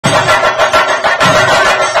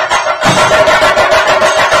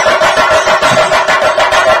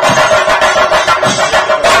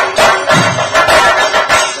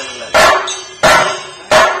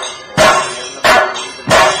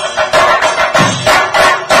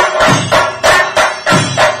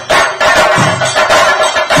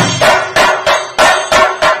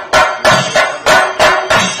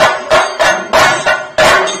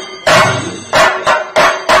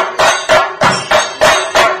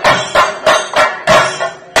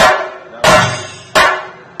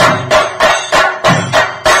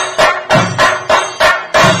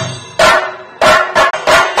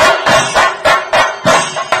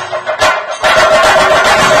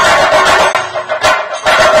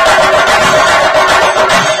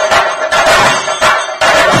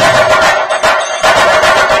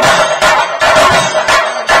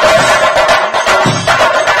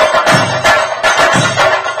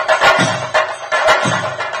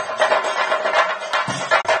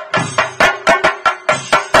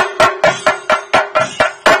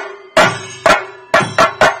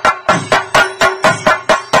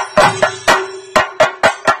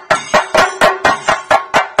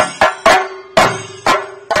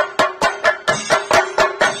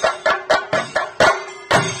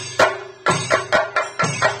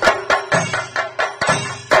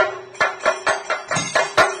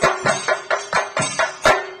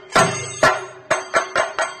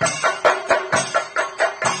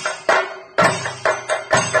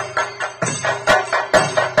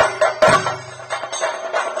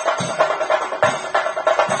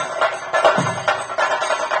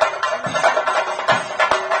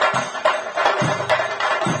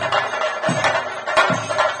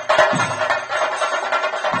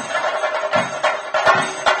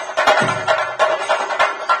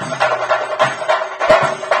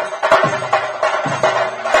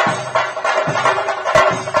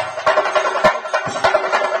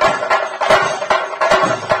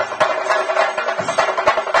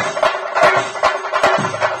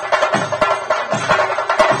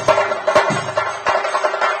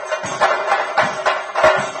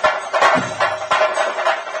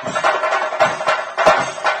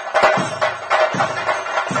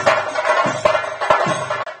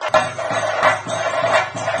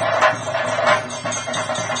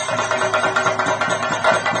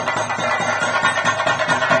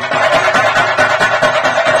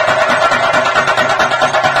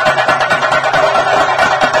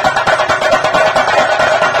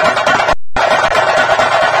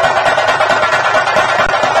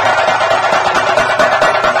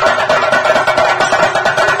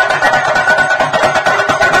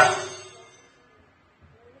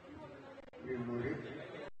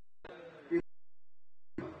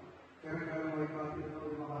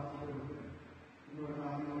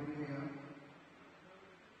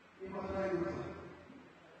ദിവസം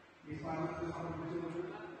ഈ സ്ഥാപനത്തെ സമർപ്പിച്ചുകൊണ്ട്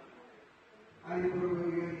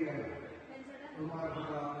ആയിരിക്കുകയായ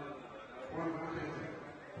ബഹുമാനപ്പെട്ട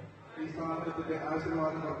ഈ സ്ഥാപനത്തിന്റെ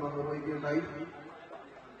ആശീർവാദം നിർവഹിക്കുകയുണ്ടായി.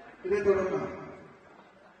 ഇതേ തുടർന്ന്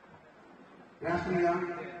രാഷ്ട്രീയ,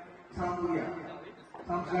 സാമൂഹ്യ,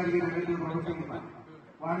 സാംസ്കാരിക രംഗത്തിൽ പ്രവർത്തിക്കുന്ന,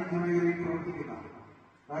 വാണിജ്യ മേഖലയിൽ പ്രവർത്തിക്കുന്ന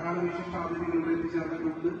ധാരാളം വിശിഷ്ട അതിഥികൾ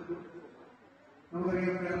എത്തിച്ചേർന്നിട്ടുണ്ട്.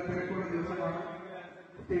 നമുക്കറിയാം, വേറെ തിരക്കുള്ള ദിവസമാണ്.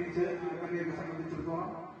 പ്രത്യേകിച്ച് എംഎൽഎയെ സംബന്ധിച്ചിടത്തോളം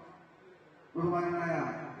ബഹുമാനായ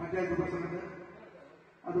പഞ്ചായത്ത് പ്രസിഡന്റ്,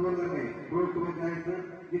 അതുപോലെ തന്നെ ബ്ലോക്ക് പഞ്ചായത്ത്,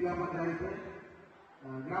 ജില്ലാ പഞ്ചായത്ത്,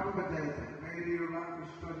 ഗ്രാമപഞ്ചായത്ത് മേഖലയിലുള്ള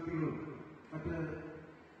വിശിഷ്ട അതിഥികളും മറ്റ്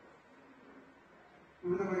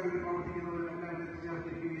വിവിധ മേഖലയിൽ പ്രവർത്തിക്കുന്നവരെല്ലാം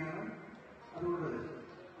എത്തിച്ചേർന്നിരിക്കുകയാണ്. അതുകൊണ്ട്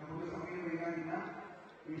നമുക്ക് സമയം വൈകാതില്ല.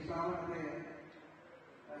 ഈ സ്ഥാപനത്തെ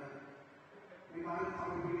വിമാനം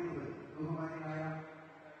സമർപ്പിക്കുന്നത് ബഹുമാനായ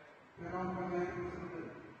പഞ്ചായത്ത് പ്രസിഡന്റ്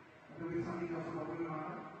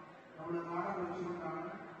അവരുമാണ്. നമ്മൾ നാടൻ കുറിച്ചുകൊണ്ടാണ്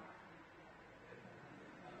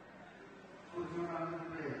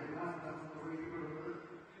ഇതിന്റെ എല്ലാം നിർവഹിക്കപ്പെടുന്നത്.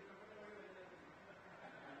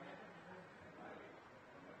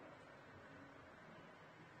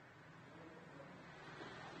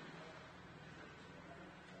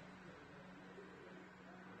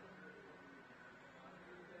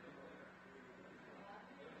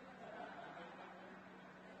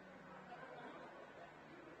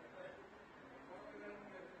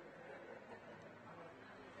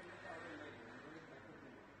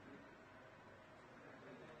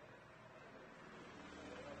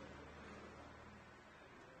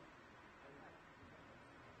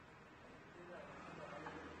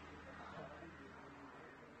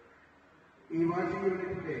 ഈ വാർഷിക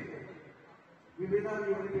യൂണിറ്റിന്റെ വിവിധ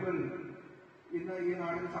യൂണിറ്റുകൾ ഇന്ന് ഈ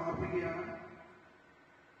നാടിന് സമർപ്പിക്കുകയാണ്.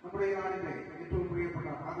 നമ്മുടെ ഈ നാടിന്റെ ഏറ്റവും പ്രിയപ്പെട്ട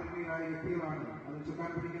ആദരണീയരായ വ്യക്തികളാണ് അത് ചുക്കാൻ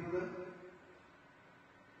പിടിക്കുന്നത്.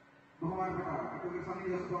 ബഹുമാനപ്പെട്ട അഡ്വക്കേറ്റ് സണ്ണി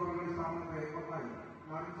ജോസഫ് അവരുടെ സ്ഥാപനത്തെ ഒന്നായി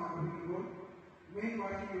നാടിന് സമർപ്പിക്കുമ്പോൾ മെയിൻ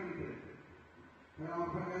വാർഷിക unit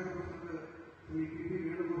panchayat president Shri P P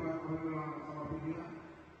Venugopal അവர்களാണ് സമർപ്പിക്കുക.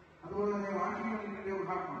 അതുപോലെ തന്നെ വാർഷിക യൂണിറ്റിന്റെ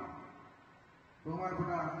ഉദ്ഘാടനം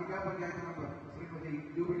ബഹുമാനപ്പെട്ട ജില്ലാ പഞ്ചായത്ത് മെമ്പർ ശ്രീമതി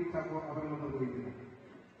ജൂബിലി ചാക്കോ അവർ നിർവഹിക്കുന്നു.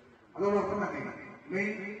 അതോടൊപ്പം തന്നെ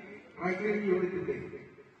മെയിൻ റൈക്ലിംഗ് യൂണിറ്റിന്റെ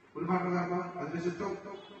ഉദ്ഘാടന കർമ്മം, അതിന്റെ ശുദ്ധം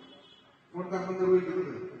കർമ്മം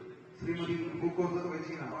നിർവഹിക്കുന്നത് ശ്രീമതി പൂക്കോത്ത്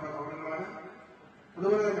റജീന അവர்களാണ്.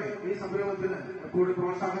 അതുപോലെ തന്നെ ഈ സംരംഭത്തിന് എപ്പോഴും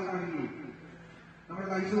പ്രോത്സാഹനം നൽകി നമ്മൾ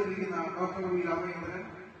നയിച്ചുകൊണ്ടിരിക്കുന്ന ഡോക്ടർ വി രാമചന്ദ്രൻ,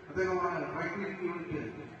 അദ്ദേഹമാണ് റൈക്ലിംഗ് യൂണിറ്റ്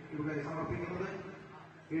ഇവിടെ സമർപ്പിക്കുന്നത്.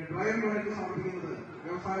 ഈ ഡ്രൈവിംഗ് യൂണിറ്റ് സമർപ്പിക്കുന്നത്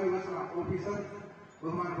വ്യവസായ വികസന ഓഫീസർ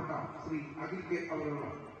ബഹുമാനപ്പെട്ട ശ്രീ അഖിൽ കെ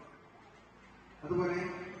അവர்களാണ്. അതുപോലെ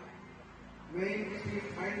മെയിൻ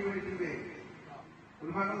സ്റ്റീം യൂണിറ്റിന്റെ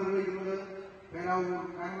ഉദ്ഘാടനം നിർവഹിക്കുന്നത് Peravoor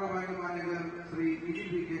Canara bank manager Shri Nitin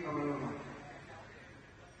P K അവர்களാണ്.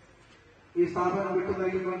 ഈ സ്ഥാപനം വിട്ടു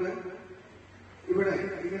നൽകിക്കൊണ്ട് ഇവിടെ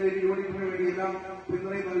ഇങ്ങനെ ഒരു യൂണിറ്റിന് വേണ്ടി എല്ലാം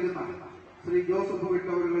പിന്തുണയും നൽകുന്ന ശ്രീ ജോസഫ്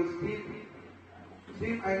വിട്ടവരുകൾ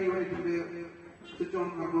സ്റ്റീം അയൺ യൂണിറ്റിന്റെ സ്വിച്ച് ഓൺ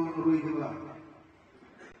നിർവഹിക്കുന്നതാണ്.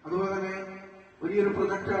 അതുപോലെ തന്നെ വലിയൊരു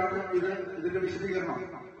പ്രൊജക്റ്റാണ് ഇത്. ഇതിന്റെ വിശദീകരണം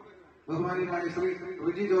ബഹുമാനിയായ ശ്രീ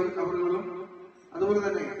റിജി ജോർജ് അവറുകളും അതുപോലെ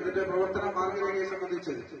തന്നെ ഇതിന്റെ പ്രവർത്തന മാർഗരേഖയെ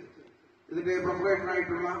സംബന്ധിച്ച് ഇതിന്റെ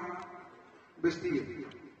പ്രൊപ്പറേറ്ററായിട്ടുള്ള ബെസ്റ്റിയും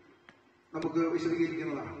നമുക്ക്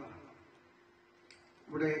വിശദീകരിക്കുന്നതാണ്.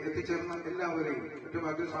 ഇവിടെ എത്തിച്ചേർന്ന എല്ലാവരെയും ഏറ്റവും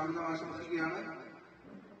ആദ്യം സ്വാഗതം ആശംസിക്കുകയാണ്.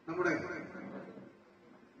 നമ്മുടെ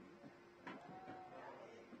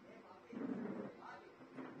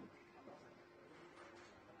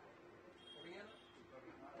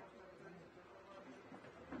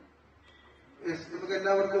നമുക്ക്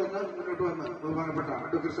എല്ലാവർക്കും ഒന്ന് മുന്നോട്ട് വന്ന് ബഹുമാനപ്പെട്ട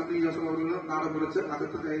അഡ്വക്കേറ്റ് സണ്ണി ജോസഫ് അവർ നാടൻ വിളിച്ച്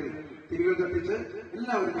അകത്ത് കയറി തിരികൾ കത്തിച്ച്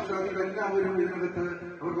എല്ലാവരും വിശ്വാസികൾ എല്ലാവരും ഇതിനകത്ത്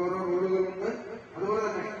അവർക്ക് ഓരോ റോളുകളുണ്ട്. അതുപോലെ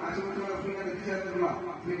തന്നെ ആശുപത്രി നടത്തിക്കാൻ എത്തിച്ചേർന്നിട്ടുള്ള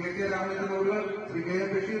ശ്രീ കെ കെ രാമചന്ദ്രൻ അവർ, Shri K M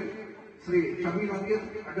Basheer, Shri Shabeer Ankir,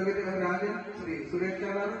 advocate M Rajan, Shri Suresh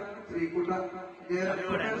ചാലാർ, Shri കുട്ട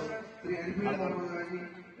ജയരാജ്, ശ്രീ അരിപ്പീൽ മുഹമ്മദ് ഹാജി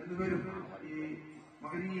എന്നിവരും ഈ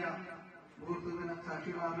മഹനീയ മുഹൂർത്തത്തിന്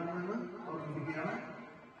സാക്ഷികളാകുമെന്ന് ഓർമ്മിപ്പിക്കുകയാണ്.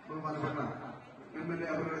 ബഹുമാനപ്പെട്ട എംഎൽഎ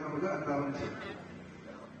അവരുടെ നമുക്ക് അനുധാവനം ചെയ്യും.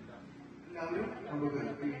 എല്ലാവരും നമുക്ക്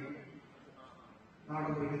ഈ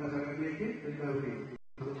നാടൻ പിടിക്കുന്ന ചടങ്ങിലേക്ക് എല്ലാവരെയും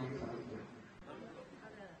നമുക്ക് സാധിക്കും.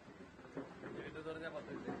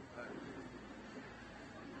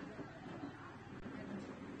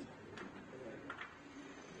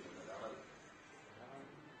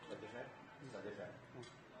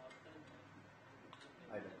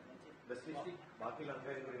 ബാക്കിയുള്ള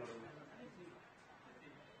ആൾക്കാരും കൂടി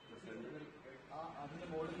അതിന്റെ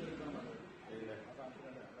മുകളിൽ കയറിക്കണം.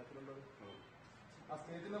 ആ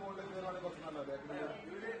സ്റ്റേജിന്റെ മുകളിൽ കയറുവാണെങ്കിൽ കുറച്ച് നല്ലത്.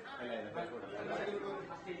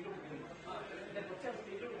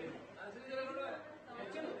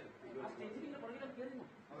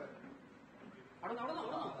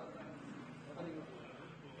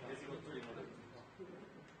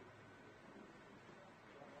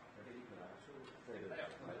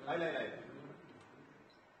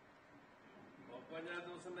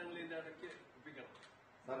 ദിവസം ഞങ്ങൾ ഇതിന്റെ ഇടയ്ക്ക് ഒപ്പിക്കണം.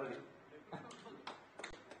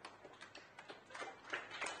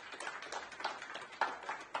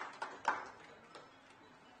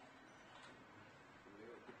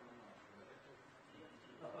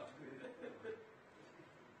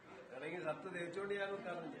 ആണെങ്കിൽ സത്ത് തേച്ചോണ്ട് ഞാൻ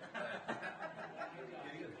കാണുന്നില്ല.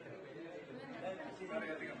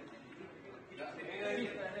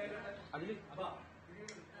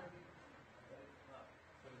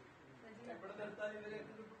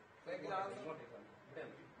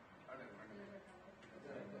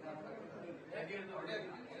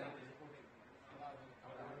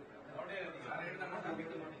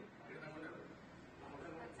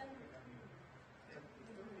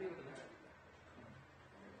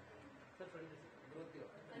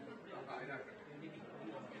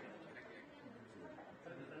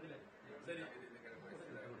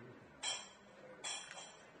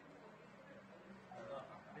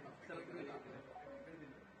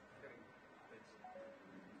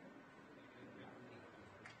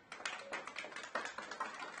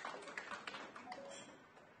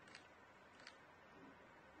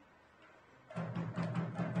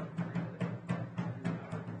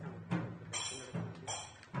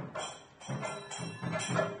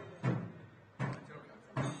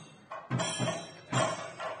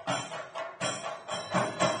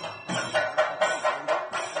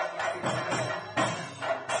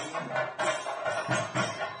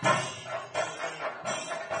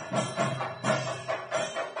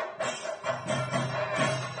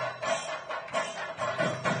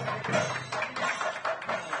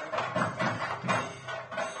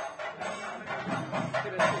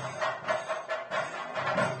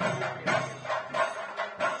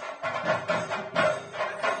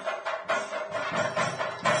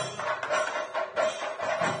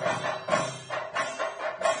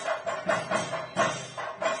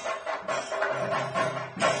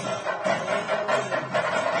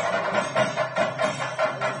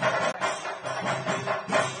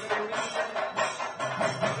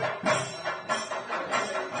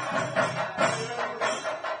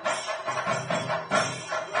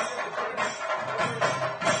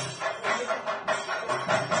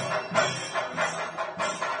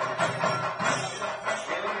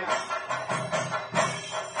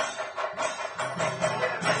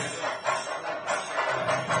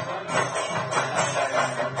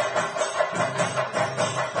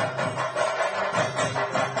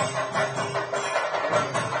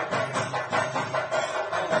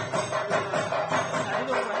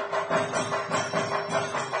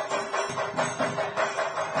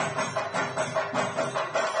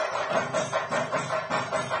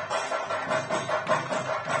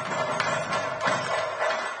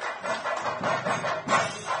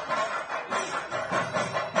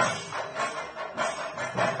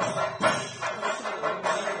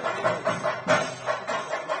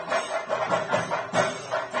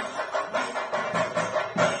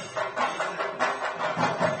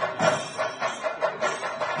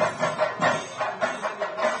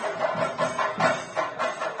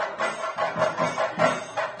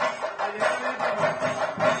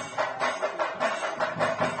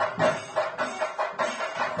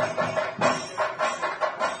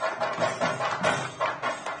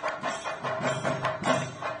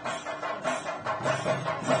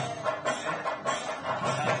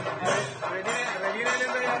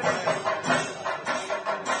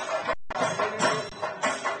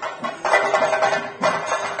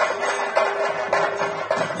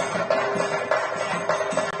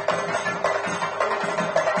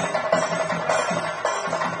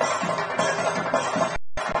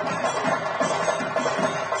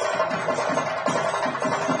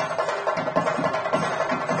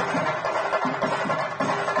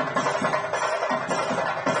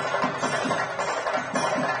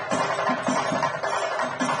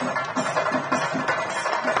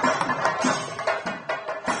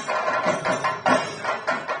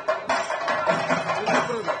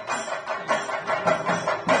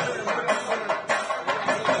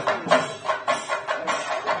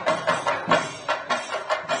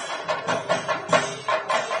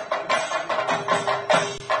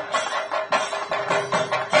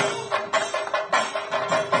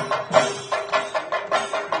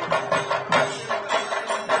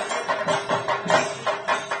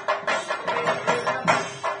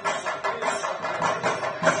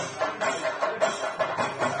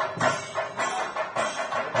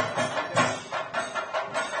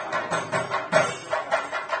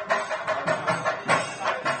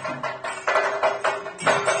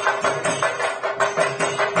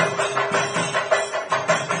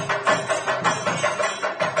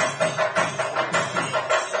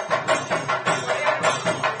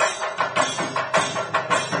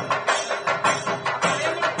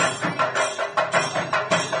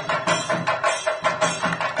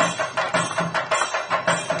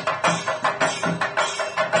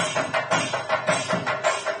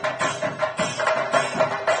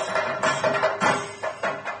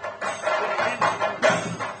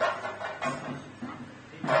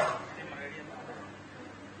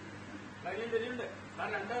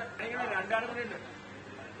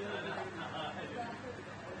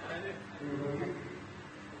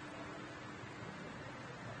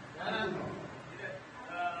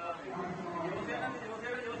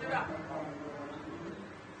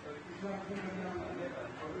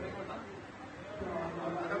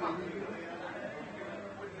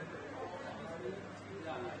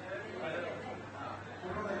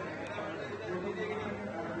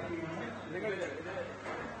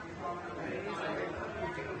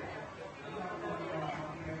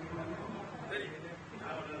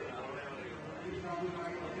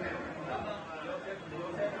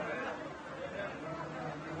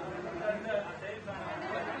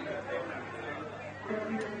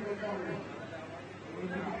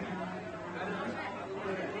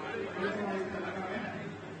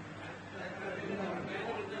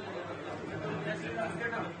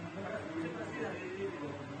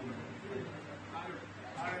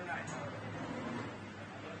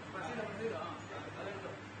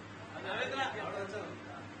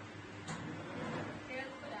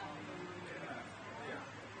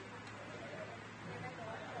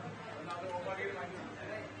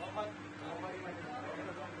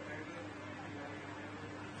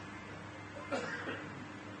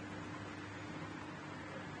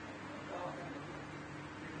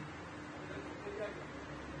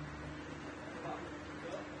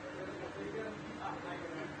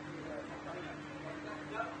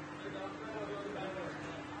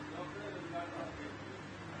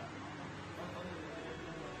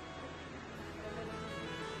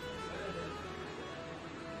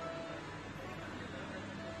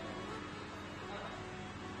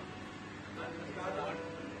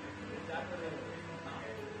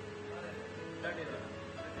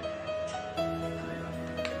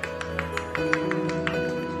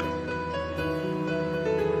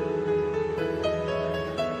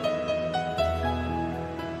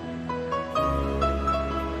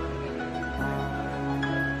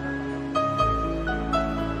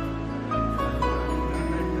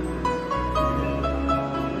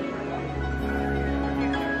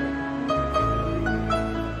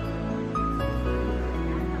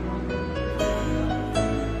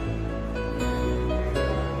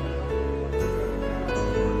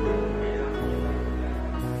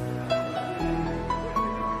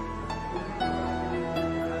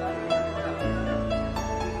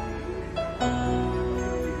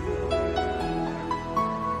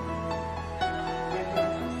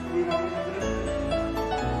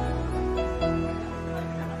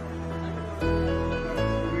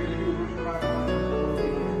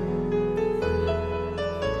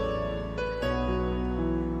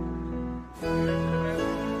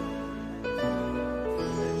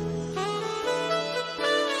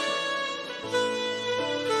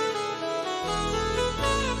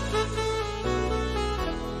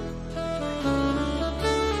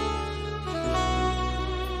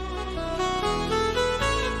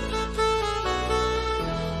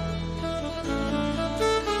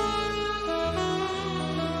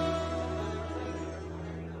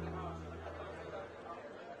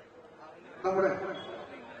 നമ്മുടെ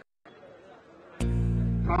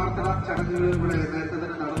പ്രാർത്ഥനാ ചടങ്ങുകൾ ഇവിടെ നേരത്തെ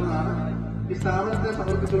തന്നെ നടന്നതാണ്. ഈ സ്ഥാപനത്തെ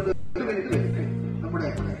സമർപ്പിച്ചുകൊണ്ട് 8 മിനിറ്റ് നമ്മുടെ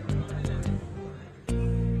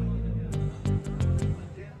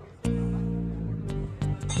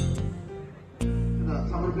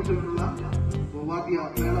സമർപ്പിച്ചുകൊണ്ടുള്ള വാദ്യ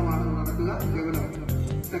മേളമാണ് നടക്കുക. കേവലം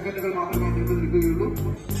സെക്കൻഡുകൾ മാത്രമേ നീണ്ടു നിൽക്കുകയുള്ളൂ.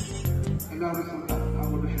 എല്ലാവരും ശ്രദ്ധ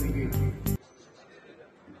അങ്ങോട്ട് ക്ഷണിക്കുകയാണ്.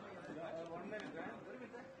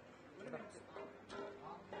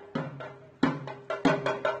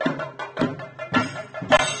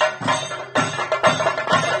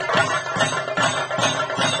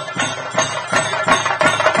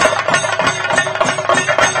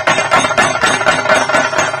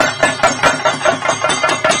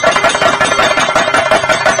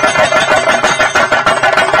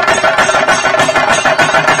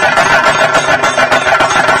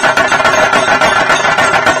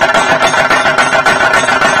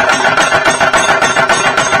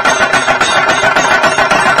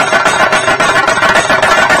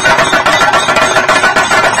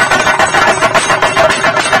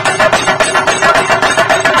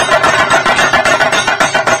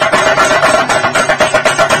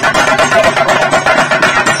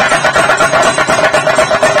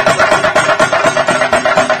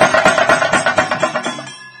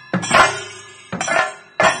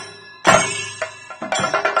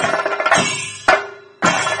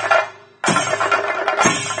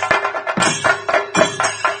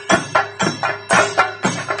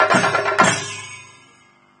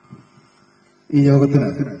 ഈ യോഗത്തിന്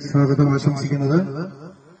സ്വാഗതം ആശംസിക്കുന്നത്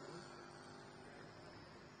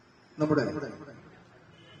നമ്മുടെ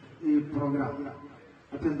ഈ പ്രോഗ്രാം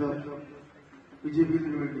അത്യന്തം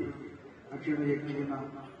വിജയിപ്പിക്കുന്നതിന് വേണ്ടി അക്ഷരം യത്നിക്കുന്ന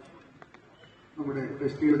നമ്മുടെ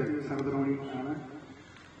എസ്പിയുടെ സെക്രട്ടറി ആണ്.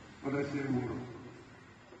 വളരെ സ്നേഹപൂർവ്വം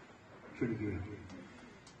ക്ഷണിക്കുകയാണ്.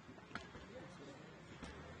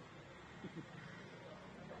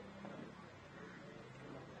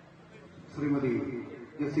 Shrimati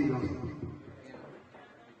Jessy Joseph.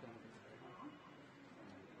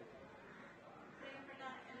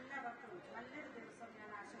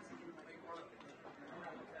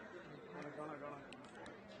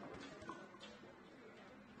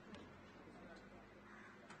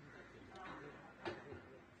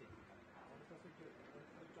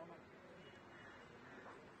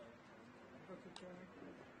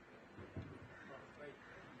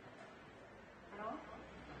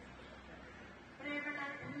 പ്രിയപ്പെട്ട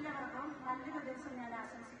എല്ലാവർക്കും നല്ലൊരു ദിവസം ഞാൻ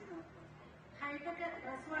ആശംസിക്കുന്നു. Hi tech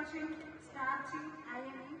dress washing, സ്റ്റാർച്ചിംഗ്,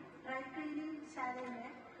 ironing, dry cleaning ശാലയിലെ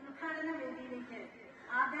ഉദ്ഘാടന വേദിയിലേക്ക്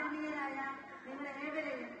ആദരണീയരായ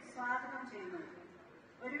നിങ്ങളേവരെയും സ്വാഗതം ചെയ്യുന്നു.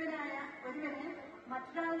 ഒരുവനെ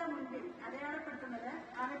മറ്റൊരാളുടെ മുൻപിൽ അടയാളപ്പെടുത്തുന്നത്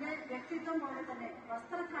അവന്റെ വ്യക്തിത്വം പോലെ തന്നെ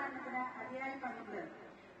വസ്ത്രധാരണത്തിന് അതിയായി പങ്കുണ്ട്.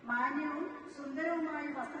 മാന്യവും സുന്ദരവുമായി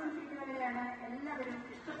വസ്ത്രം ധരിക്കുന്നവരെയാണ് എല്ലാവരും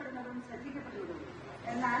ഇഷ്ടപ്പെടുന്നതും ശ്രദ്ധിക്കപ്പെടുന്നതും.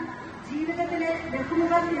 എന്നാൽ ജീവിതത്തിലെ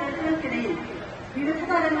ബഹുമുഖ തിരക്കുകൾക്കിടയിൽ വിവിധ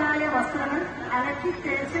തരങ്ങളായ വസ്ത്രങ്ങൾ അലക്കി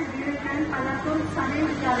തേച്ച് ജീവിക്കാൻ പലർക്കും സമയം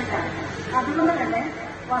കിട്ടാറില്ല. അതുകൊണ്ട് തന്നെ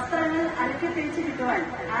വസ്ത്രങ്ങൾ അലക്കി തേച്ച് കിട്ടുവാൻ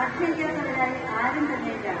ആഗ്രഹിക്കാത്തവരായി ആരും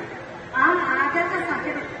തന്നെയില്ല. ആ ആഗ്രഹ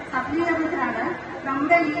സഫലീകരണത്തിനാണ്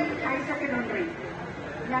നമ്മുടെ ഈ ഹൈടെക് ലോണ്ടറി.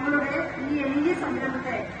 ഞങ്ങളുടെ ഈ എളിയ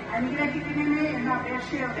സംരംഭത്തെ അനുഗ്രഹിക്കണമേ എന്ന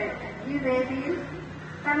അപേക്ഷയോടെ ഈ വേദിയിൽ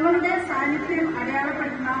തങ്ങളുടെ സാന്നിധ്യം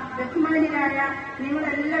അടയാളപ്പെടുത്തുന്ന ബഹുമാനിയായ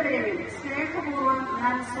നിങ്ങളെല്ലാവരെയും സ്നേഹപൂർവ്വം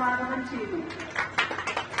ഞാൻ സ്വാഗതം ചെയ്യുന്നു.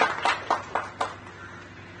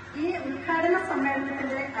 ഈ ഉദ്ഘാടന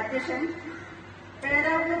സമ്മേളനത്തിന്റെ അധ്യക്ഷൻ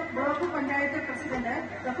പേരാവൂർ ബ്ലോക്ക് പഞ്ചായത്ത് പ്രസിഡന്റ്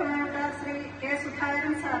ബഹുമാനപ്പെട്ട ശ്രീ കെ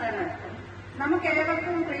സുധാകരൻ സാറാണ്.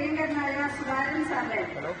 നമുക്കേവർക്കും പ്രിയങ്കരനായ സുധാകരൻ സാറിനെ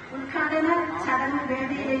ഉദ്ഘാടന ചടങ്ങ്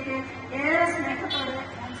വേദിയിലേക്ക് ഏറെ സ്നേഹത്തോടെ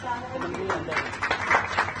ഞാൻ സ്വാഗതം ചെയ്യുന്നു.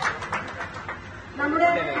 നമ്മുടെ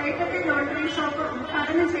ഹൈടെക് ലോണ്ടറി ഷോപ്പ്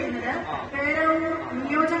ഉദ്ഘാടനം ചെയ്യുന്നത് പേരാവൂർ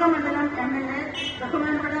നിയോജക മണ്ഡലം MLA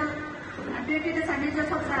ബഹുമാനപ്പെട്ട അഡ്വക്കേറ്റ് സണ്ണി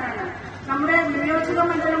ജോസഫ് സാറാണ്. നമ്മുടെ നിയോജക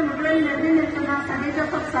മണ്ഡലം മുഴുവൻ നിറഞ്ഞു നിൽക്കുന്ന സണ്ണി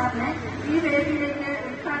ജോസഫ് സാറിനെ ഈ വേദിയിലേക്ക്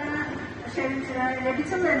ഉദ്ഘാടനം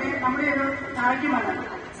ലഭിച്ചത് തന്നെ നമ്മുടെ ഒരു ഭാഗ്യമാണ്.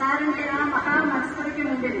 സാറിന്റെ ആ മഹാമത്സരയ്ക്ക്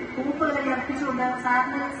മുമ്പിൽ പൂപ്പുകളെ അർപ്പിച്ചുകൊണ്ട്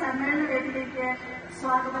സാറിനെ സമ്മേളന വേദിയിലേക്ക്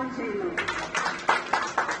സ്വാഗതം ചെയ്യുന്നു.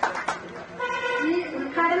 ഈ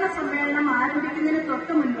ഉദ്ഘാടന സമ്മേളനം ആരംഭിക്കുന്നതിന്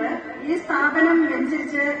തൊട്ടു മുൻപ് ഈ സ്ഥാപനം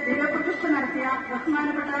വെഞ്ചരിച്ച് ദൈവപ്രതിഷ്ഠ നടത്തിയ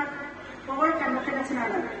ബഹുമാനപ്പെട്ട പോൾ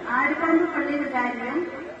കണ്ടത്തിലച്ചനാണ്. ആര്യപ്പറമ്പ് പള്ളി വികാരിയും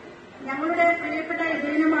ഞങ്ങളുടെ പ്രിയപ്പെട്ട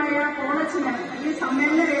യജീനമായ പോളച്ചന് ഈ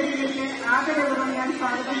സമ്മേളന വേദിയിലേക്ക് ആദരപൂർവ്വം ഞാൻ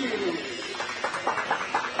സ്വാഗതം ചെയ്യുന്നു.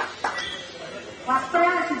 വസ്ത്ര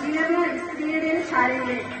ശുചീകരണ ഇസ്ത്രീയുടെ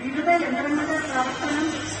ശാലയിലെ വിവിധ യന്ത്രങ്ങളുടെ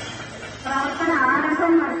പ്രവർത്തന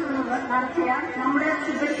ആരംഭം നടത്തിയ നമ്മുടെ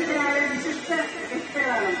സുപരിചിതരായ വിശിഷ്ട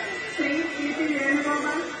വ്യക്തികളാണ്. ശ്രീ T.P.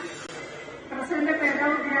 വേണുഗോപാൽ, പ്രസിഡന്റ്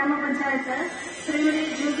പേരാവൂർ ഗ്രാമപഞ്ചായത്ത്, ശ്രീമതി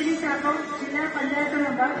ജൂബിലി ചാക്കോ, ജില്ലാ പഞ്ചായത്ത്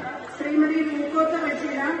മെമ്പർ, ശ്രീമതി പൂക്കോട്ട്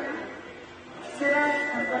റജീന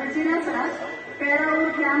സിറാജ്, പേരാവൂർ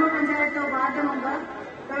ഗ്രാമപഞ്ചായത്ത് ward member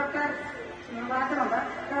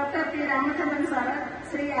doctor P Ramachandran sir,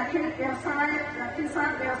 Shri Akhil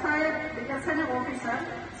വ്യവസായ വികസന officer,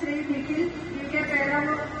 Shri Nikhil DK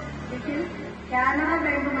Peravoor, Canara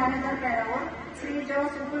bank manager Peravoor, Shri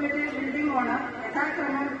Jose ഉപ്പുവീട് building owner,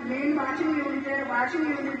 യഥാക്രമം main washing unit,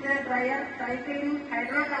 dryer, dry cleaning,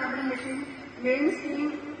 hydro carbon machine, main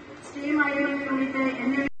steam ironing unit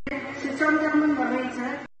എന്നിവയുടെ ശുചോപകരണം നിർവഹിച്ച്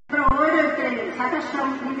ഓരോരുത്തരെയും സഹർഷം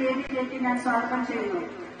ഈ വേദിയിലേക്ക് ഞാൻ സ്വാഗതം ചെയ്യുന്നു.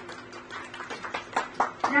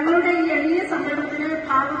 ഞങ്ങളുടെ ഈ എളിയ സംരംഭത്തിന്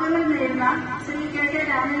ഭാവുകങ്ങൾ നേരുന്ന ശ്രീ KK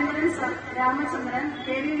രാമചന്ദ്രൻ,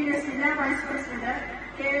 KVVS ജില്ലാ vice president,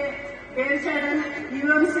 K ദേവചേരൻ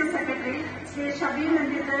UMC secretary, Shri Shabeer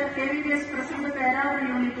നന്ദിത്ത് KVVS president Peravoor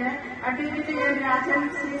unit, advocate M. Rajan,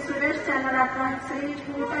 Shri Suresh ചാലറാത്ത, Shri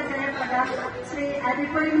കൂട്ട ജയപ്രകാശ്, ശ്രീ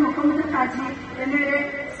അരിപ്പൊലി മുഹമ്മദ് ഹാജി എന്നിവരെ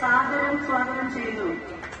സാദരം സ്വാഗതം ചെയ്യുന്നു.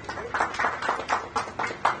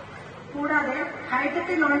 കൂടാതെ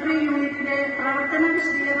ഹൈടെക് ലോണ്ടറി യൂണിറ്റിന്റെ പ്രവർത്തന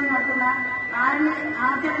വിശദീകരണം നടത്തുന്ന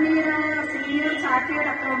ആദരണീയരായ senior chartered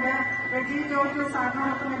account Reji George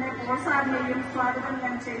സാറിനോടൊപ്പം തന്നെ പോൾ സാറിനെയും സ്വാഗതം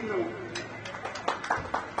ഞാൻ ചെയ്യുന്നു.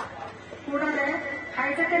 കൂടാതെ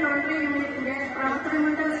ഹൈടെക് ലോണ്ടറി യൂണിറ്റിന്റെ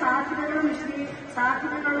പ്രവർത്തനങ്ങളുടെ സാധ്യതകളും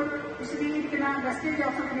വിശദീകരിക്കുന്ന ഗസ്റ്റി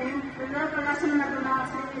ജോസഫിനെയും പ്രകാശനം നടത്തുന്ന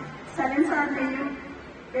ശ്രീ സലിം സാറിനെയും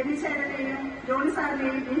ബെനി ചേരനെയും ജോണി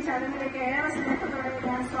സാറിനെയും ഈ ചടങ്ങിലേക്ക് ഏറെ സ്നേഹത്തോടെ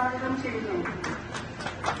ഞാൻ ഞാൻ സ്വാഗതം ചെയ്യുന്നു.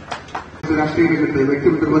 രാഷ്ട്രീയ രംഗത്ത്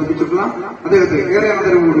വ്യക്തിമുദ്ര പതിപ്പിച്ചിട്ടുള്ള അദ്ദേഹത്തെ ഏറെ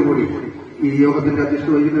ആദരവോടുകൂടി ഈ യോഗത്തിന്റെ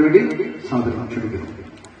അധ്യക്ഷത വഹിക്കുന്നതിന് വേണ്ടി സാദരം ക്ഷണിക്കുന്നു.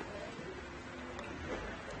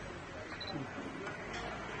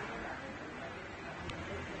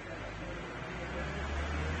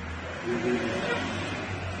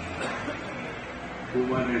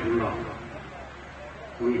 ബഹുമാനായിട്ടുള്ള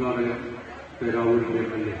ഉദ്ഘാടകൻ പേരാവൂരിന്റെ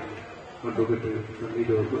MLA അഡ്വക്കേറ്റ് സണ്ണി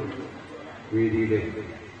ജോസഫ്, വേദിയിലെ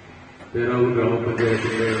പേരാവൂർ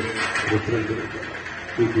ഗ്രാമപഞ്ചായത്തിന്റെ പ്രസിഡന്റ്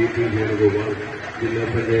ശ്രീ P. വേണുഗോപാൽ, ജില്ലാ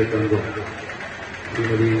പഞ്ചായത്ത് അംഗം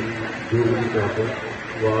Shrimati Joby chop,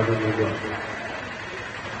 ward member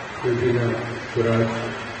Sudheena Swaraj,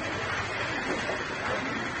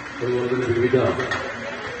 അതുപോലെ തന്നെ വിവിധ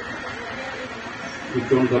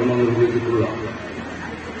ഉച്ചം കർമ്മം നിർവഹിച്ചിട്ടുള്ള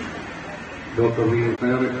ഡോക്ടർ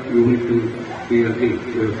യൂണിറ്റ് ശ്രീ അഖിൽ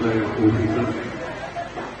വ്യവസായ ഓഫീസർ,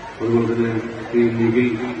 അതുപോലെ തന്നെ Shri Nikhil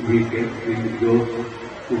VK, Shri Jose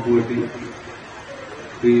കുപ്പുവെട്ടി,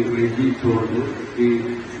 Shri Reji George, Shri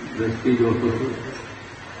ദസ്റ്റി Joseph,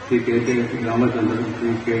 Shri KK Ramachandran,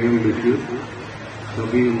 Shri KM Basheer,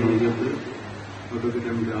 സബി മുഞ്ചത്ത്, അഡ്വക്കേറ്റ്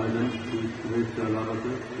M. രാജൻ, ശ്രീ സുരേഷ്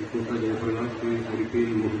ചാലാറത്ത്, ശ്രീ കുട്ട ജയപ്രകാശ്, ശ്രീ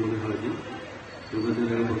ഹരിപ്പേരി മുഹമ്മദ് ഹാജി, ശ്രീ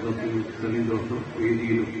സലീം ജോസഫ്,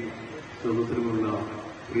 വേദിയിലും സദസ്സിലുമുള്ള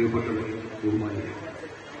പ്രിയപ്പെട്ടവരെ, ബഹുമാനികൾ,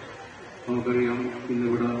 നമുക്കറിയാം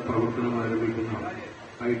ഇന്നിവിടെ പ്രവർത്തനം ആരംഭിക്കുന്ന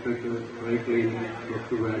hi tech dry cleaning,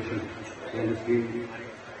 doctor വാഷൻ industry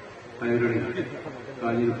ഹൈറണിംഗ്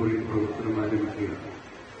കാഞ്ഞിരപ്പള്ളിയിൽ പ്രവർത്തനം ആരംഭിക്കുകയാണ്.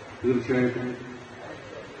 തീർച്ചയായിട്ടും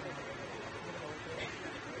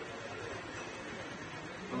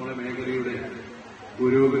നമ്മുടെ മേഖലയുടെ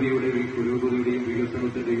പുരോഗതിയുടെയും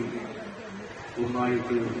വികസനത്തിന്റെയും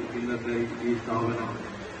ഒന്നായിട്ട് ഇന്നത്തെ ഈ സ്ഥാപനം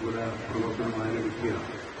ഇവിടെ പ്രവർത്തനം ആരംഭിക്കുകയാണ്.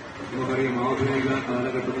 നമുക്കറിയാം ആധുനിക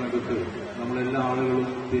കാലഘട്ടത്തിനകത്ത് നമ്മളെല്ലാ ആളുകളും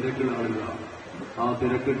തിരക്കുള്ള ആളുകളാണ്. ആ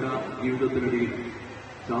തിരക്കിട്ട ജീവിതത്തിനിടയിൽ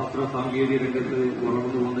ശാസ്ത്ര സാങ്കേതിക രംഗത്ത്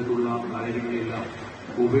വളർന്നു വന്നിട്ടുള്ള കാര്യങ്ങളെല്ലാം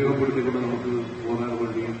ഉപയോഗപ്പെടുത്തിക്കൊണ്ട് നമുക്ക് പോകാൻ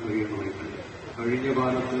വേണ്ടി കഴിയുന്നതായിട്ടുണ്ട്. കഴിഞ്ഞ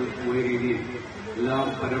കാലത്ത് പോയ രീതിയിൽ എല്ലാം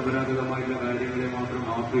പരമ്പരാഗതമായിട്ടുള്ള കാര്യങ്ങളെ മാത്രം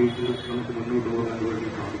ആശ്രയിച്ച് നമുക്ക് മുന്നോട്ട് പോകാൻ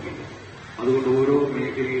വേണ്ടി സാധിക്കില്ല. അതുകൊണ്ട് ഓരോ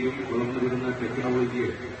മേഖലയിലും വളർന്നു വരുന്ന ടെക്നോളജിയെ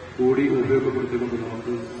കൂടി ഉപയോഗപ്പെടുത്തിക്കൊണ്ട്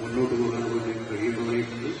നമുക്ക് മുന്നോട്ട് പോകാൻ വേണ്ടി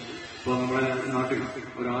കഴിയുന്നതായിട്ടുണ്ട്. ഇപ്പോൾ നമ്മുടെ നാട്ടിൽ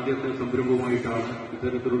ഒരാദ്യത്തെ സംരംഭവുമായിട്ടാണ്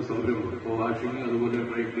ഇത്തരത്തിലൊരു സംരംഭം. ഇപ്പോൾ വാഷിംഗ്, അതുപോലെ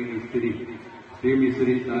dry clean, ഇസ്തിരി, steam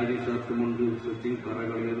ഇസ്തിരി, sari, shirt, മുണ്ട്, സ്റ്റിച്ചിങ്,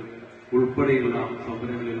 കറകളിൽ ഉൾപ്പെടെയുള്ള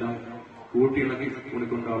സംരംഭങ്ങളെല്ലാം കൂട്ടിയിണക്കി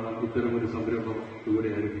കൊണ്ടുകൊണ്ടാണ് ഇത്തരമൊരു സംരംഭം ഇവിടെ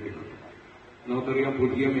ആരംഭിക്കുന്നത്. നമുക്കറിയാം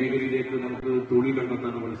പുതിയ മേഖലയിലേക്ക് നമുക്ക് തൊഴിൽ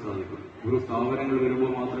കണ്ടെത്താൻ വേണ്ടി സാധിക്കും. ഒരു സ്ഥാപനങ്ങൾ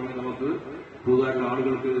വരുമ്പോൾ മാത്രമേ നമുക്ക് പുതുതായിട്ടുള്ള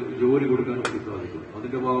ആളുകൾക്ക് ജോലി കൊടുക്കാൻ വേണ്ടി സാധിക്കും.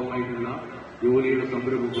 അതിന്റെ ഭാഗമായിട്ടുള്ള ജോലിയുടെ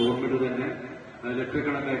സംരംഭം ഗവൺമെന്റ് തന്നെ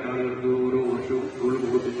ലക്ഷക്കണക്കായിട്ട് ആളുകൾക്ക് ഓരോ വർഷവും തൊഴിൽ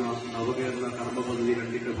കൊടുക്കുന്ന നവകേരള കർമ്മ പദ്ധതി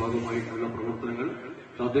 2ന്റെ ഭാഗമായിട്ടുള്ള പ്രവർത്തനങ്ങൾ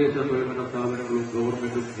തദ്ദേശ സ്വയംഭരണ സ്ഥാപനങ്ങളും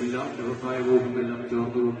ഗവൺമെന്റും എല്ലാം വ്യവസായ വകുപ്പും എല്ലാം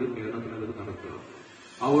ചേർന്നുകൊണ്ട് കേരളത്തിനകത്ത് നടത്തുക.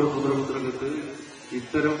 ആ ഒരു സന്ദർഭത്തിനകത്ത്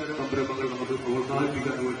ഇത്തരം സംരംഭങ്ങൾ നമുക്ക്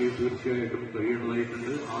പ്രോത്സാഹിപ്പിക്കാൻ വേണ്ടി തീർച്ചയായിട്ടും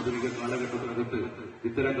കഴിയേണ്ടതായിട്ടുണ്ട്. ആധുനിക കാലഘട്ടത്തിനകത്ത്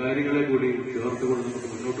ഇത്തരം കാര്യങ്ങളെ കൂടി ചേർത്തുകൊണ്ട് നമുക്ക്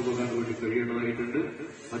മുന്നോട്ട് പോകാൻ വേണ്ടി കഴിയേണ്ടതായിട്ടുണ്ട്.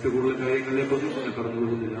 മറ്റു കൂടുതൽ കാര്യങ്ങളിലേക്കൊന്നും തന്നെ കടന്നു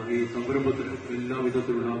പോകുന്നില്ല. ഈ സംരംഭത്തിന് എല്ലാ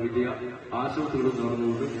വിധത്തിലുള്ള വിജയ ആശംസകളും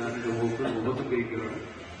നേർന്നുകൊണ്ട് ഞാൻ എന്റെ വകുപ്പ് ഉപസംഹരിക്കുകയാണ്.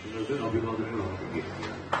 നിങ്ങൾക്ക് അഭിവാദനങ്ങൾ അർപ്പിക്കുന്നു.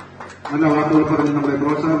 നല്ല വാർത്തകൾ പറഞ്ഞ് നമ്മളെ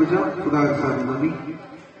പ്രോത്സാഹിപ്പിച്ച സുധാകർ സാറിന് നന്ദി.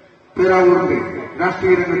 പേരാവൂരിന്റെ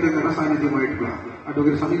രാഷ്ട്രീയ രംഗത്തെ നിറസാന്നിധ്യമായിട്ടുള്ള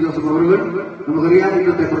അഡ്വക്കേറ്റ് സണ്ണി ജോസഫ് അവറുകൾ, നമുക്കറിയാം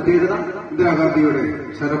ഇന്നത്തെ പ്രത്യേകത ഇന്ദിരാഗാന്ധിയുടെ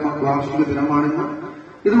ചരമവാർഷിക ദിനമാണെന്ന്.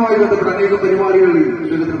 ഇതുമായി ബന്ധപ്പെട്ട അനേകം പരിപാടികളിൽ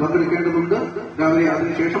ഇദ്ദേഹത്തിന് പങ്കെടുക്കേണ്ടതുണ്ട്. രാവിലെ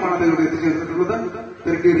അതിനുശേഷമാണ് അദ്ദേഹം ഇവിടെ എത്തിച്ചേർന്നിട്ടുള്ളത്.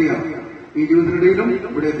 തിരക്കേറിയ ഈ ജീവിതത്തിനിടയിലും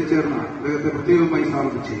ഇവിടെ എത്തിച്ചേർന്ന അദ്ദേഹത്തെ പ്രത്യേകമായി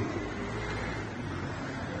സ്വാഗതം ചെയ്യും.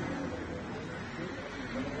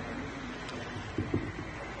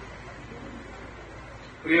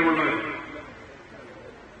 പ്രിയമുള്ളവർ,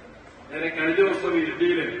 ഞാൻ കഴിഞ്ഞ ദിവസം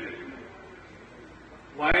ഇടുക്കിയില്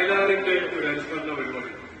വയലാറിന്റെ ഒരു അനുസ്മരണ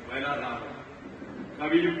പരിപാടി, വയലാറാണ്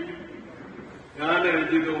കവിയും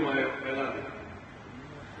ഗാനരചിതവുമായ വയലാറ്.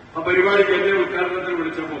 ആ പരിപാടിക്ക് എന്നെ ഉദ്ഘാടനത്തിൽ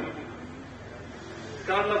വിളിച്ചപ്പോൾ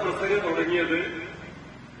ഉദ്ഘാടന പ്രസംഗം തുടങ്ങിയത്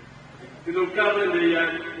ഇത് ഉദ്ഘാടനം ചെയ്യാൻ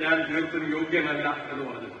ഞാൻ തീർത്തും യോഗ്യനല്ല എന്ന്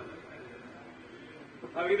പറഞ്ഞു.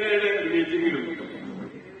 കവിതയുടെ ഒരു മീറ്റിംഗിലും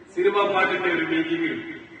സിനിമാ പാട്ടിന്റെ ഒരു മീറ്റിംഗിലും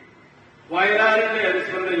വയലാറിന്റെ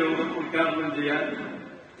അനുസ്മരണ യോഗം ഉദ്ഘാടനം ചെയ്യാൻ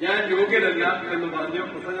ഞാൻ യോഗ്യനല്ല എന്ന് പറഞ്ഞ്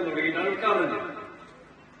പ്രസംഗം തുടങ്ങിയിട്ടാണ് ഉദ്ഘാടനം ചെയ്യുന്നത്.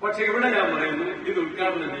 പക്ഷെ ഇവിടെ ഞാൻ പറയുന്നു, ഇത്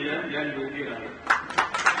ഉദ്ഘാടനം ചെയ്യാൻ ഞാൻ യോഗ്യനാണ്.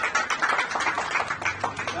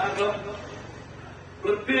 കാരണം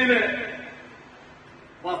വൃത്തിയില്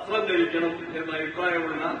വസ്ത്രം ധരിക്കണം എന്ന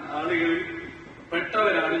അഭിപ്രായമുള്ള ആളുകളിൽ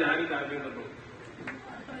പെട്ടവരാണ് ഞാനും താങ്കളുടെ.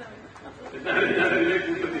 എന്നാലും ഞാൻ അതിലെ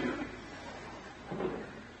കൂട്ടത്തില്ല.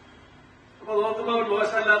 ഇപ്പൊ നോക്കുമ്പോൾ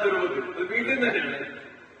മോശമല്ലാത്ത രൂപത്തിൽ അത് വീട്ടിൽ തന്നെയാണ്.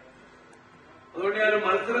 അതുകൊണ്ട് ഞാൻ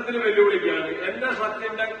മത്സരത്തിന് വെല്ലുവിളിക്കുകയാണ്. എന്റെ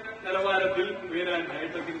ഷർട്ടിന്റെ നിലവാരത്തിൽ ഉയരാൻ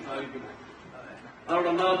ഹൈടെക്കിന് സാധിക്കും. അതോടെ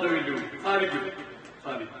ഒന്നാമത്തെ വെല്ലുവിളി. സാധിക്കും.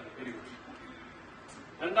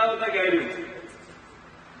 രണ്ടാമത്തെ കാര്യം,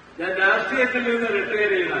 ഞാൻ രാഷ്ട്രീയത്തിൽ നിന്ന്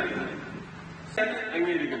റിട്ടയർ ചെയ്താൽ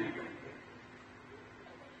അംഗീകരിക്കുന്നു.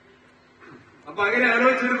 അപ്പൊ അങ്ങനെ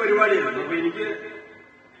ആലോചിച്ചൊരു പരിപാടിയാണ്. അപ്പൊ എനിക്ക്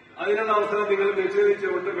അതിനുള്ള അവസരം നിങ്ങൾ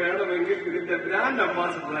നിഷേധിച്ചുകൊണ്ട് വേണമെങ്കിൽ ഇതിന്റെ ബ്രാൻഡ്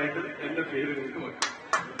അംബാസിഡറായിട്ട് എന്റെ പേര് നിങ്ങൾക്ക് വെക്കാം.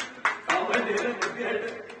 സാമാന്യം വൃത്തിയായിട്ട്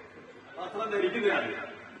വസ്ത്രം ധരിക്കുന്നതാണ്.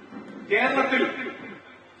 കേരളത്തിൽ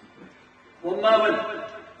ഒന്നാമൻ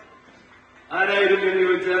ആരായിരുന്നു എന്ന്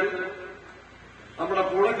ചോദിച്ചാൽ നമ്മുടെ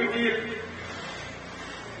പുളക്കുറ്റിയിൽ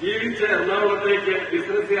ജീവിച്ച് എറണാകുളത്തേക്ക്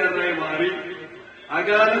ബിസിനസ്സുകാരനായി മാറി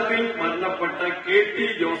അകാലത്തിൽ മരണപ്പെട്ട KT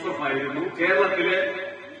ജോസഫ് ആയിരുന്നു കേരളത്തിലെ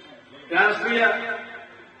രാഷ്ട്രീയ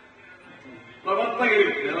പ്രവർത്തകരിൽ,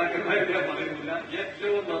 നേതാക്കന്മാരെ പറയുന്നില്ല,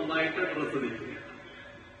 ഏറ്റവും നന്നായിട്ട് ഡ്രസ് ധരിക്കുക.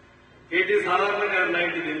 KT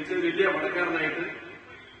സാധാരണക്കാരനായിട്ട് ജനിച്ച് വലിയ പണക്കാരനായിട്ട്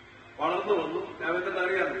വളർന്നു വന്നു. രാവിലെ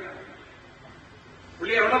അറിയാറില്ല.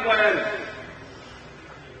 പുള്ളി എവിടെ പോയാലും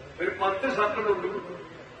ഒരു 10 ഷർട്ടുകളുണ്ട്,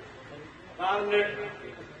 കാറിന്റെ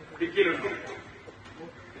ഡിക്കിയിലുണ്ട്.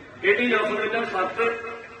 KT ജോസഫിന്റെ ഷർട്ട്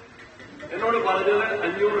എന്നോട് പറഞ്ഞത്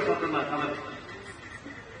 500 ഷർട്ട് എന്നാണ്.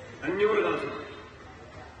 500 കളർ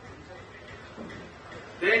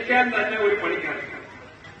തേക്കാൻ തന്നെ ഒരു പണിക്കാരൻ,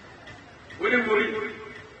 ഒരു മുറി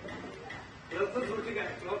ഡ്രസ് സൂക്ഷിക്കാൻ.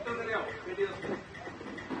 ഡോക്ടർ അറിയാമോ?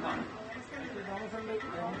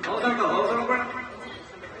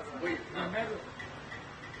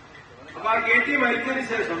 അപ്പൊ ആ KT മരിച്ചതിന്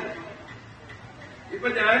ശേഷം ഇപ്പൊ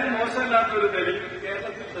ഞാൻ മോശമല്ലാത്ത ഒരു നിലയിൽ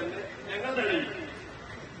കേരളത്തിൽ തന്നെ ഞങ്ങളുടെ ഇടയിൽ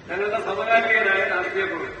ഞങ്ങളുടെ സമകാലികനായ രാഷ്ട്രീയ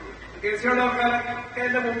പ്രവർത്തകർ KC ഡോക്ടറൊക്കെ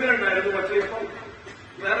എന്റെ മുമ്പിലുണ്ടായിരുന്നു. പക്ഷെ ഇപ്പം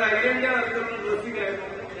വേറെ അഖിലേന്ത്യാ തരത്തിലുള്ള ഡ്രസ്സിംഗ് ആയിരുന്നു.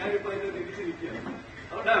 ഞാനിപ്പോ അതിനെ തിരിച്ചിരിക്കുകയാണ്.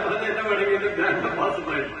 അതുകൊണ്ട് പറഞ്ഞ എന്നെ വേണമെങ്കിൽ ഇത് ബ്രാൻഡ്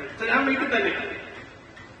അംബാസിഡറായിരുന്നു. പക്ഷെ ഞാൻ വീട്ടിൽ തന്നെയാണ്.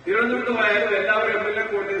 തിരുവനന്തപുരത്ത് പോയാലും എല്ലാവരും MLA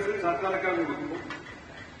ക്വാർട്ടേഴ്സിൽ ഷർട്ടടക്കാൻ കൊടുക്കുമ്പോൾ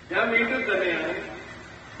ഞാൻ വീട്ടിൽ തന്നെയാണ്.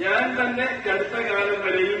 ഞാൻ തന്നെ അടുത്ത കാലം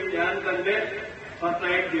വരെയും ഞാൻ തന്നെ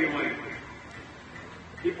ഷർട്ടയൻ ചെയ്യുമായിരുന്നു.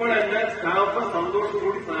 ഇപ്പോൾ എന്നെ സ്റ്റാഫ് സന്തോഷം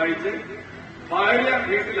കൂടി സഹായിച്ച് ഭാര്യ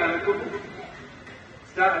വീട്ടിൽ അലക്കുന്നു.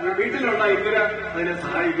 വീട്ടിലുള്ള ഇന്ദിര അതിനെ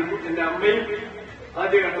സഹായിക്കുന്നു. എന്റെ അമ്മയും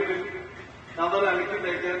ആദ്യഘട്ടത്തിൽ കവർ അലക്കി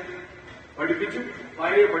തേക്കാൻ പഠിപ്പിച്ചു,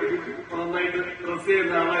 ഭാര്യയെ പഠിപ്പിച്ചു. നന്നായിട്ട് ഡ്രസ്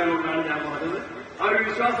ചെയ്യുന്ന ആളായതുകൊണ്ടാണ് ഞാൻ പറഞ്ഞത്. ആ ഒരു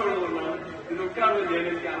വിശ്വാസമുള്ളതുകൊണ്ടാണ് ഇത് ഉദ്ഘാടനം ചെയ്യാൻ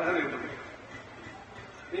എനിക്ക് അർഹതയുള്ളത്.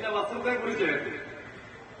 പിന്നെ വസ്ത്രത്തെക്കുറിച്ച്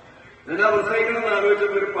ഞാൻ വസ്ത്രയിക്കണമെന്ന്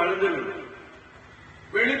ആലോചിച്ചപ്പോൾ ഒരു പഴഞ്ചൊല്ലുണ്ട്.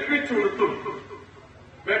 വെളുപ്പിച്ചുടുത്തും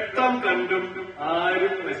വെട്ടം കണ്ടും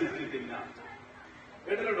ആരും നശിച്ചിട്ടില്ല.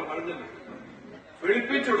 കേട്ടിട്ടുണ്ടോ പഴഞ്ചൊല്ല്?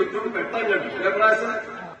 വെളുപ്പിച്ചുടുത്തും വെട്ടം കണ്ടും. പ്രാവശ്യം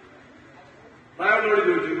പ്രായമുള്ളവരോട്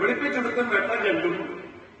ചോദിച്ചു, വെളുപ്പിച്ചുടുത്തും വെട്ടം കണ്ടും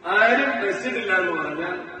ആരും നശിച്ചിട്ടില്ല എന്ന്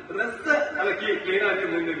പറഞ്ഞാൽ ഡ്രസ് അലക്കി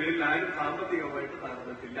ക്ലീനാക്കുന്നതിന്റെ പേരിൽ ആരും സാമ്പത്തികമായിട്ട്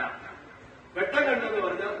തകർന്നിട്ടില്ല. വെട്ടം കണ്ടെന്ന്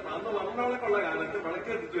പറഞ്ഞാൽ അന്ന് മണ്ണവിളക്കുള്ള കാലത്ത്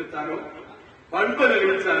വിളക്കെത്തിച്ചു വെച്ചാലോ ബൾബ്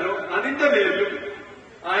ലഭിച്ചാലോ അതിന്റെ പേരിലും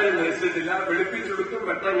ആരും നശിച്ചിട്ടില്ല. വെളുപ്പിച്ചുടുത്തും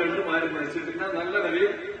വെട്ടം കണ്ടും ആരും നശിച്ചിട്ടില്ല. നല്ല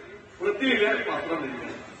നിലയിൽ വൃത്തിയിലെ വസ്ത്രം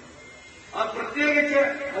ധരിക്കണം. ആ പ്രത്യേകിച്ച്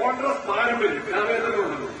കോൺഗ്രസ് പാരമ്പര്യം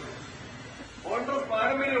രാമേന്ദ്രനുള്ളത്. കോൺഗ്രസ്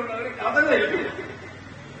പാരമ്പര്യമുള്ളവർ കഥ ധരിക്കുന്നു.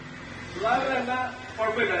 സുധാകരൻ എന്നാ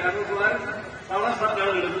കുഴപ്പമില്ല. കാരണം സുധാകരൻ തള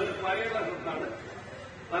ഷർട്ടാണ് ഇടുന്നത്, മലയുള്ള ഷർട്ടാണ്.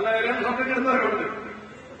 നല്ല വില ഷർട്ട് ഇടുന്നവരുണ്ട്,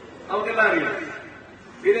 നമുക്കെല്ലാം അറിയാം.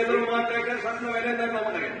 വീരേന്ദ്രകുമാറിന്റെയൊക്കെ ഷർട്ടിന് വില എന്തായാലും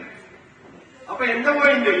നമുക്കറിയാം. അപ്പൊ എന്റെ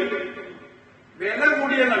പോയിന്റിൽ വില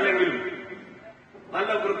കൂടിയതല്ലെങ്കിലും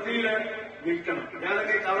നല്ല വൃത്തിയിൽ നിൽക്കണം.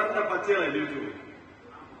 ഞാനൊക്കെ കളറിന്റെ പച്ചയാണ് ജീവിച്ചു.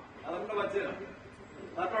 കളറിന്റെ പച്ചയാണ്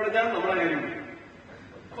ഷർട്ടോടച്ചാൽ നമ്മളെ കാര്യം.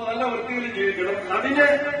 അപ്പൊ നല്ല വൃത്തിയിൽ ജീവിക്കണം. അതിന്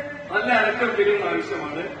നല്ല അരക്കം പിരിവ്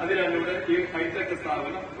ആവശ്യമാണ്. അതിനാണ് ഇവിടെ ഈ ഹൈടെക്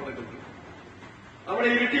സ്ഥാപനം തുടങ്ങുന്നത്. നമ്മുടെ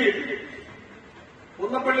ഇരിട്ടിയിൽ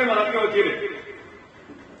കുന്നപ്പള്ളി മാർക്കി വക്കീല്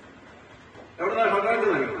എവിടുന്നാ ഷർട്ടായിട്ട്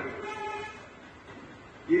നൽകുന്നത്?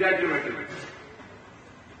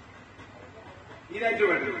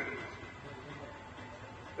 ഈരാറ്റുപേട്ടിൽ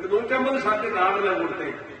ഒരു 150 ഷർട്ട് കാറിലാണ്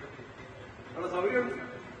കൊടുത്തേക്ക്. അവിടെ സൗകര്യം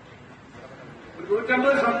ഒരു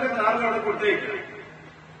 150 ഷർട്ട് കാറിൽ അവിടെ കൊടുത്തേക്ക്.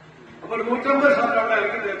 അപ്പോൾ 150 ഷർട്ട് അവിടെ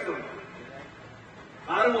ഇറക്കി തേച്ചുണ്ട്.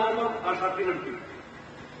 6 പോകുമ്പോൾ ആ ഷർട്ടിനെടുത്തു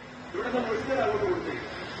ഇവിടുന്ന് മുഴുവൻ അങ്ങോട്ട് കൊടുത്തേക്ക്.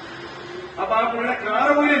 അപ്പൊ ആ പുള്ളിയുടെ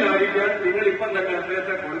കാറ് കൂലി ലാഭിക്കാൻ നിങ്ങൾ ഇപ്പം തന്നെ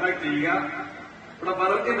അദ്ദേഹത്തെ കോൺടാക്ട് ചെയ്യുക. ഇവിടെ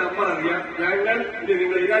പറഞ്ഞ നമ്പർ അറിയാം. ഞങ്ങൾ ഇനി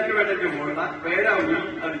നിങ്ങൾ ഈരാറ്റുപേട്ടയ്ക്ക് പോകണ്ട, പേരാവൂരി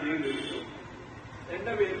അത് ചെയ്യുന്നു.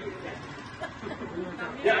 എന്റെ പേരിൽ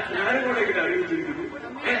ഞാനും കൂടെ ഇങ്ങനെ അറിയിച്ചിരിക്കുന്നു.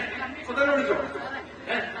 സ്വതന്ത്രം വിളിച്ചോ?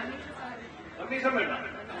 കമ്മീഷൻ വേണ്ട.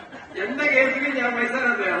 എന്റെ കേസിൽ ഞാൻ പൈസ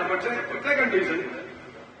തന്നെയാണ്. പക്ഷെ ഒറ്റ കണ്ടീഷൻ,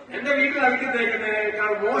 എന്റെ വീട്ടിൽ അലക്കി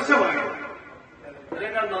തേക്കുന്നതിനേക്കാൾ മോശമായി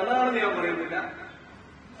അതിനേക്കാൾ നല്ലതാണെന്ന് ഞാൻ പറയുന്നില്ല.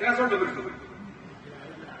 കേസോട്ട് വിളിച്ചു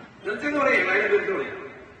തീർച്ചയെന്ന് പറയേ കാര്യം തീർത്തു പറയാം.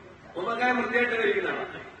 ഒന്നക്കായ വൃത്തിയായിട്ട്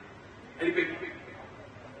കഴിക്കുന്നതാണ് എനിക്ക്.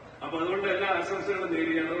 അപ്പൊ അതുകൊണ്ട് എല്ലാ ആശംസകളും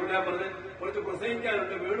നേടിയാണ്. അതുകൊണ്ട് ഞാൻ പറഞ്ഞത് കുറച്ച്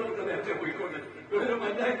പ്രസംഗിക്കാനുണ്ട്. വീടുമൊക്കെ നേരത്തെ പോയിക്കൊണ്ട് ഇവിടെ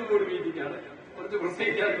പഞ്ചായത്ത് ബോർഡ് മീറ്റിംഗാണ്. കുറച്ച്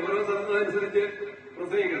പ്രസംഗിക്കാൻ ഓരോ സ്ഥലത്തനുസരിച്ച്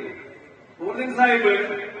പ്രസംഗിക്കുന്നു. മൂർദിൻ സാഹിബ്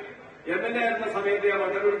MLA ആയിരുന്ന സമയത്ത് ഞാൻ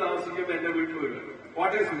വണ്ടലൂർ താമസിക്കുമ്പോൾ എന്റെ വീട്ടിൽ വരും.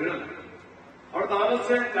 ക്വാർട്ടേഴ്സ് വീടല്ല. അവിടെ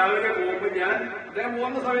താമസിച്ച് രാവിലെ പോകുമ്പോൾ അദ്ദേഹം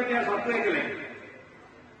പോകുന്ന സമയത്ത് ഞാൻ ഷർട്ട് തേക്കലേ.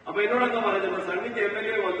 അപ്പൊ എന്നോടൊക്കെ പറഞ്ഞത് സണ്ണിക്ക്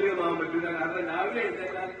MLA മന്ത്രിയൊന്നും ആവാൻ പറ്റില്ല. കാരണം രാവിലെ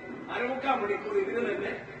എഴുന്നേറ്റാൽ 3/4 മണിക്കൂർ ഇതിന്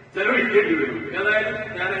തന്നെ ചെലവഴിക്കേണ്ടി വരും. ഏതായാലും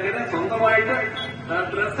ഞാൻ അങ്ങനെ സ്വന്തമായിട്ട്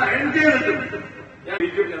ഡ്രസ് അയൺ ചെയ്തിട്ടുണ്ട് ഞാൻ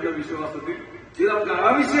ഇരിക്കും എന്ന വിശ്വാസത്തിൽ ഇത് നമുക്ക്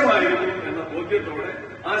ആവശ്യമായിരുന്നു എന്ന ബോധ്യത്തോടെ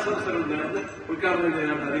ആശംസകൾ നേർന്ന് ഉദ്ഘാടനം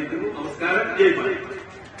ചെയ്യാൻ അറിയിക്കുന്നു. നമസ്കാരം. ജയ് ഭാരത്.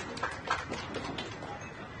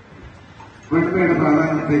 വെണ്മയുടെ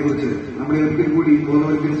പ്രാധാന്യത്തെക്കുറിച്ച് നമ്മളെ ഒരിക്കൽ കൂടി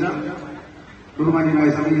ബോധവൽക്കരിച്ച ബഹുമാന്യമായ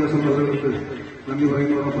സമിതി പ്രവർത്തകർക്ക് നന്ദി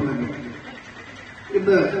പറയുന്നതോടൊപ്പം തന്നെ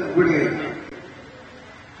ഇന്ന് ഇവിടെ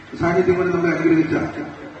സാന്നിധ്യം കൊണ്ട് നമ്മളെ അനുഗ്രഹിച്ച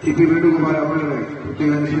TP വേണുഗോപാൽ അവരുടെ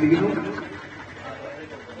പ്രത്യേകം അനുസ്മരിക്കുന്നു.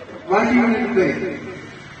 വാശി യൂണിറ്റിന്റെ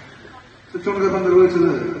ശിക്ഷണോടൊപ്പം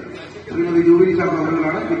നിർവഹിച്ചത് ശ്രീമതി ജൂബിലി ശർമ്മ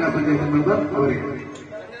അവர்களാണ്. ജില്ലാ പഞ്ചായത്ത് മെമ്പർ അവരെ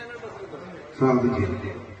സ്വാഗതം ചെയ്യുന്നു.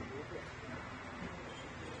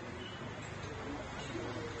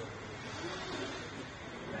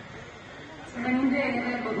 ചടങ്ങിന്റെ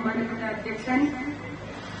ബഹുമാനപ്പെട്ട അധ്യക്ഷൻ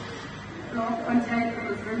block panchayat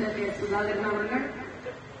president K Sudhakaran അവർ,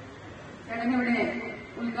 ചടങ്ങിവിടെ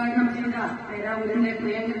ഉദ്ഘാടനം ചെയ്ത പേരാവൂരിന്റെ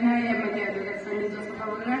പ്രിയങ്കരനായ MLA അഡ്വക്കേറ്റ് സണ്ണി ജോസഫ്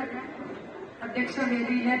അവർ, അധ്യക്ഷ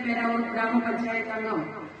വേദിയിലെ പേരാവൂർ ഗ്രാമപഞ്ചായത്ത് അംഗം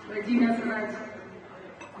Regina Siraj,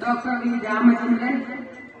 doctor V Ramachandran,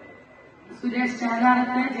 Suresh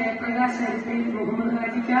Chalarath, Jayaprakash അരിപ്പയിൽ, Muhammad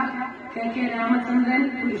ഹാജിക്ക, KK Ramachandran,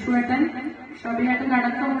 പുരുഷുവേട്ടൻ, ഷബിയേട്ടൻ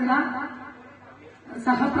അടക്കമുള്ള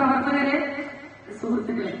സഹപ്രവർത്തകരെ,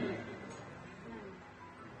 സുഹൃത്തുക്കളെ,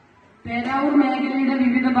 പേരാവൂർ മേഖലയുടെ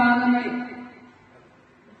വിവിധ ഭാഗങ്ങളിൽ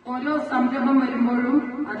ഓരോ സംരംഭം വരുമ്പോഴും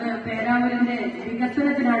അത് പേരാവൂരിന്റെ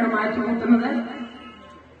വികസനത്തിനാണ് മാറ്റുകൂട്ടുന്നത്.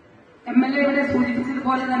 MLA ഇവിടെ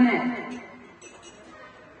സൂചിപ്പിച്ചതുപോലെ തന്നെ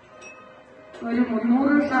ഒരു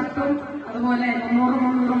 300 ഷർട്ടും അതുപോലെ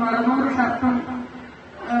 300, 600 ഷർട്ടും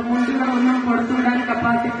മുണ്ടുകളൊന്നും കൊടുത്തുവിടാൻ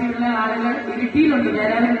കപ്പാസിറ്റിയുള്ള ആളുകൾ ഇരിട്ടിയിലുണ്ട്.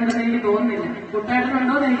 വരാനുണ്ടെന്ന് എനിക്ക് തോന്നുന്നില്ല.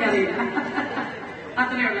 കുട്ടായിട്ടുണ്ടോന്ന് എനിക്കറിയില്ല.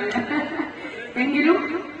 അത്രയുള്ളല്ലേ. എങ്കിലും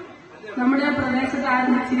നമ്മുടെ പ്രദേശത്ത്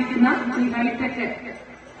ആരംഭിച്ചിരിക്കുന്ന ഈ ഹൈടെക്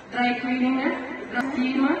ഡ്രൈ ക്ലീനിങ്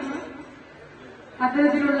സ്കീം,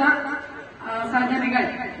 അത്തരത്തിലുള്ള സംഗതികൾ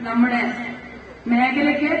നമ്മുടെ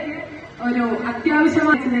മേഖലയ്ക്ക് ഒരു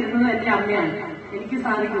അത്യാവശ്യമായി തരുന്നത് എന്റെ അമ്മയാണ്. എനിക്ക്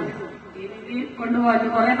സാധിക്കില്ല ഈ രീതിയിൽ കൊണ്ടുപോകാൻ.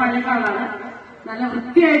 കുറെ പഴയക്കാളാണ്, നല്ല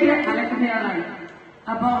വൃത്തിയായിട്ട് അലക്കുന്നയാളാണ്.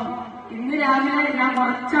 അപ്പൊ ഇന്ന് രാവിലെ ഞാൻ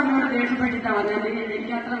കുറച്ച് അമ്മയോട് ദേഷ്യപ്പെട്ടിട്ടാണ് വന്നത്.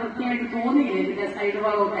 എനിക്ക് അത്ര വൃത്തിയായിട്ട് തോന്നിയില്ല ഇതിന്റെ സൈഡ്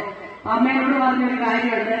ഭാഗമൊക്കെ. അപ്പൊ അമ്മയോട് പറഞ്ഞൊരു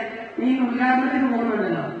കാര്യമുണ്ട്, നീ ഉദ്ഘാടനത്തിന്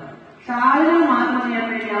പോകുന്നുണ്ടല്ലോ, ഷാളുകൾ മാത്രം ചെയ്യാൻ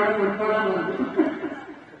വേണ്ടി അവിടെ കൊണ്ടുപോകാൻ പറഞ്ഞു.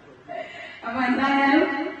 അപ്പൊ എന്തായാലും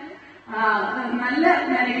നല്ല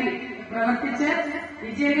നിലയിൽ പ്രവർത്തിച്ച്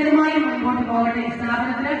വിജയകരമായി മുൻപോട്ട് പോകട്ടെ. ഈ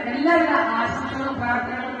സ്ഥാപനത്തിന് എല്ലാവിധ ആശംസകളും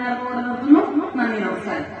പ്രാർത്ഥനകളും നേർന്നുകൊണ്ട് നിർത്തുന്നു. നന്ദി,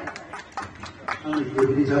 നമസ്കാരം.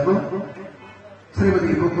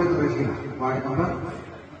 Shrimati Muhammad Rasheeda, ward member.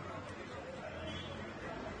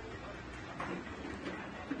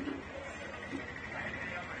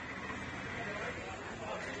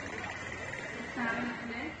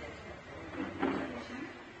 സ്ഥാപനത്തിന്റെ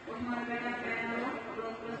ബഹുമാനപ്പെട്ട പേരാവൂർ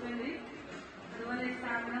ബ്ലോക്ക് പ്രസിഡന്റ്, അതുപോലെ ഈ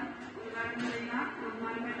സ്ഥാപനം ഉദ്ഘാടനം ചെയ്യുന്ന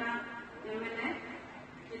ബഹുമാനപ്പെട്ട MLA,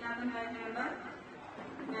 ജില്ലാ പഞ്ചായത്ത് മെമ്പർ,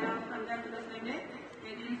 പഞ്ചായത്ത് പ്രസിഡന്റ്,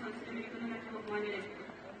 മേഖലയിൽ സംസ്കരിക്കുന്ന മറ്റു ബഹുമാനികളെ,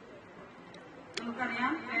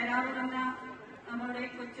 നമുക്കറിയാം പേരാവൂർ എന്ന നമ്മുടെ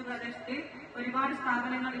കൊച്ചു പ്രദേശത്ത് ഒരുപാട്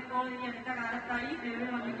സ്ഥാപനങ്ങൾ ഇപ്പോൾ ഈ അടുത്ത കാലത്തായി നിലവിൽ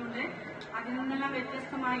വന്നിട്ടുണ്ട്. അതിൽ നിന്നെല്ലാം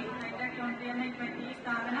വ്യത്യസ്തമായി ഹൈടെക് യൂണിറ്റ് ഈ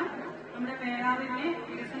സ്ഥാപനം നമ്മുടെ പേരാവൂരിലെ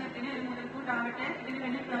വികസനത്തിന് ഒരു മുതൽക്കൂട്ടാവട്ടെ. ഇതിനു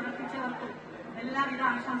വേണ്ടി പ്രവർത്തിച്ചവർക്കും എല്ലാവിധ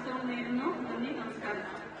ആശംസകളും നേരുന്നു. നന്ദി, നമസ്കാരം.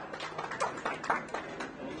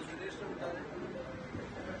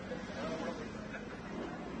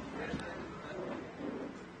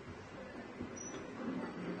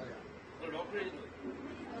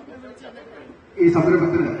 ഈ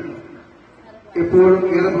സംരംഭത്തിന് എപ്പോഴും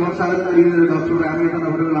ഏറെ പ്രോത്സാഹനം നൽകുന്നത് ഡോക്ടർ രാമേട്ടൻ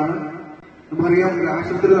അവരുകളാണ്. നമുക്കറിയാം, ഒരു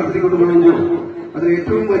ആശുപത്രി നടത്തിക്കൊണ്ട് പോകുമ്പോൾ അത്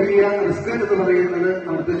ഏറ്റവും വലിയ റിസ്ക് എന്ന് പറയുന്നത്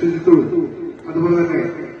അവിടുത്തെ ശുചിത്വവും അതുപോലെ തന്നെ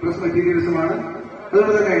പ്രസ് മെറ്റീരിയൽസുമാണ്.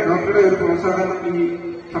 അതുകൊണ്ട് തന്നെ ഡോക്ടറുടെ ഒരു പ്രോത്സാഹനം ഈ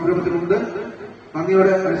സംരംഭത്തിനുണ്ട്.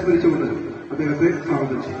 നന്ദിയോടെ അനുസ്മരിച്ചുകൊണ്ട് അദ്ദേഹത്തെ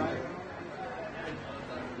സ്വാഗതം ചെയ്യും.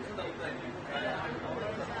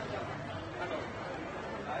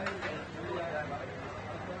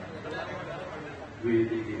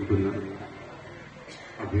 വേദിയിരിക്കുന്ന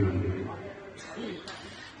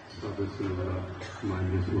സദസ്സിലുള്ള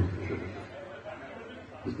മാന്യ സുഹൃത്തുക്കളെ,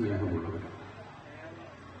 സ്നേഹമുള്ളവർ,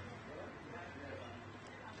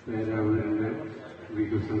 പേരാവൂരിന്റെ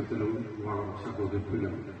വികസനത്തിലും വളർച്ച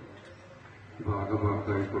കുതിപ്പിലും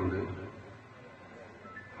ഭാഗമാക്കായിക്കൊണ്ട്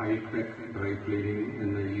ഹൈടെക് ഡ്രൈ ക്ലീനിംഗ്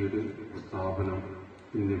എന്ന ഈ ഒരു സ്ഥാപനം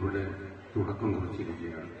ഇന്നിവിടെ തുടക്കം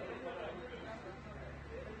കുറിച്ചിരിക്കുകയാണ്.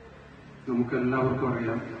 നമുക്കെല്ലാവർക്കും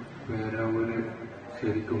അറിയാം, പേരാവൂര്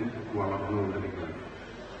ശരിക്കും വളർന്നുകൊണ്ടിരിക്കുകയാണ്.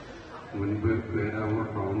 മുൻപ് പേരാവൂർ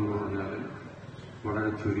ടൗൺ എന്ന് പറഞ്ഞാൽ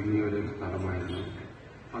വളരെ ചുരുങ്ങിയ ഒരു സ്ഥലമായിരുന്നു.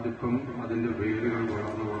 അതിപ്പം അതിന്റെ വേരുകൾ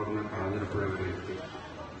വളർന്ന് കാഞ്ഞിരപ്പുഴ വരെ എത്തി.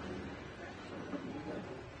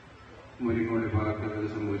 മുരിങ്ങോടി ഭാഗത്ത്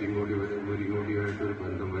ഏകദേശം മുരിങ്ങോടിയായിട്ടൊരു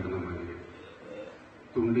ബന്ധം വരുന്ന മാതിരി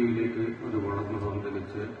തുണ്ടിയിലേക്ക് അത് വളർന്നു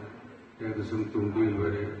പന്തലിച്ച് ഏകദേശം തുണ്ടിയിൽ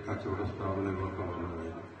വരെ കച്ചവട സ്ഥാപനങ്ങളൊക്കെ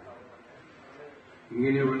വന്നതായിരുന്നു.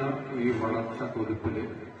 ഇങ്ങനെയുള്ള ഈ വളർച്ച കൊതിപ്പില്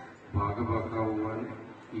ഭാഗഭാക്കാവുവാൻ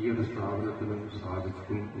ഈ ഒരു സ്ഥാപനത്തിനും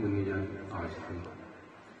സാധിക്കും എന്ന് ഞാൻ ആശിക്കുന്നു.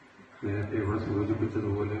 നേരത്തെ ഇവിടെ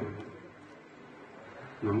സൂചിപ്പിച്ചതുപോലെ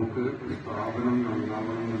നമുക്ക് സ്ഥാപനം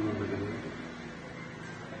നന്നാവണം എന്നുള്ളതിൽ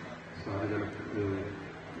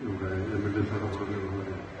നമ്മുടെ എം.എൽ.എ. സാറ്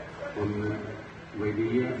പറഞ്ഞതുപോലെ ഒന്ന്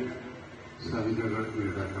വലിയ സംഖ്യകൾ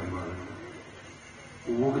ഈടാക്കാൻ പാടില്ല.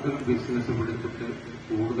 കൂടുതൽ ബിസിനസ് പിടിച്ചിട്ട്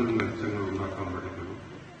കൂടുതൽ മെച്ചങ്ങൾ ഉണ്ടാക്കാൻ പഠിക്കണം.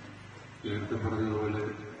 നേരത്തെ പറഞ്ഞതുപോലെ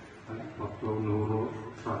 10 100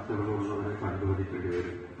 ഷർട്ടുകളുള്ളവരെ കണ്ടുപിടിക്കേണ്ടി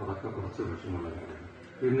വരും. അതൊക്കെ കുറച്ച് വിഷമങ്ങളാണ്.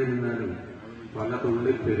 എന്നിരുന്നാലും പല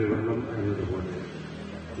തുള്ളി പെരുവെള്ളം എന്നതുപോലെ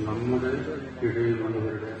നമ്മുടെ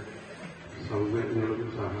ഇടയിലുള്ളവരുടെ സൗകര്യങ്ങളും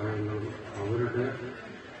സഹായങ്ങളും അവരുടെ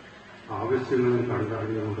ആവശ്യങ്ങളും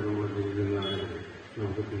കണ്ടറിഞ്ഞുകൊണ്ട് നമ്മൾ ചെയ്യുന്നതാണെങ്കിൽ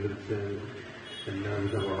നമുക്ക് തീർച്ചയായും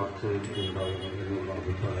എല്ലാവിധ വളർച്ചയും ഉണ്ടാകും എന്നുള്ള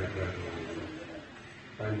അഭിപ്രായക്കാരാണ്.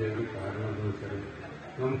 അതിൻ്റെ ഒരു കാരണം എന്താ വെച്ചാൽ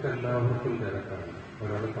നമുക്കെല്ലാവർക്കും തിരക്കാണ്.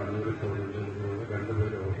 ഒരാൾ കണ്ണൂരിൽ പോകുന്നത്,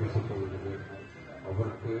 രണ്ടുപേർ ഓഫീസിൽ പോകുന്നത്,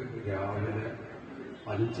 അവർക്ക് രാവിലെ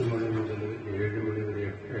 5 മണി മുതൽ 7 മണി വരെ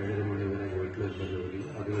 7 മണി വരെ വീട്ടിലുള്ള ജോലി,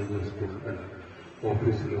 അത് കഴിഞ്ഞ് സ്കൂളിൽ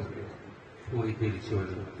ഓഫീസിൽ പോയി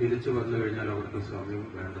തിരിച്ചു വന്നു കഴിഞ്ഞാൽ അവർക്ക് സമയം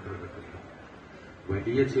വേണ്ടത്ര കിട്ടില്ല.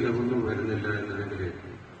 വലിയ ചിലവൊന്നും വരുന്നില്ല എന്നതിൽ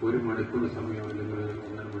 1 മണിക്കൂർ സമയം അല്ലെങ്കിൽ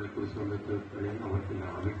 1.5 മണിക്കൂർ സമയത്ത് അവർക്ക്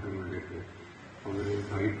ലാഭിക്കാൻ വേണ്ടിയിട്ട് അവർ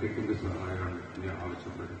ഹൈടെക്കിന്റെ സഹായമാണ് ഇനി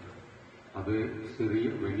ആവശ്യപ്പെടുന്നത്. അത്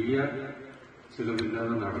വലിയ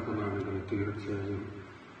ചിലവില്ലാതെ നടക്കുന്നതാണെങ്കിൽ തീർച്ചയായും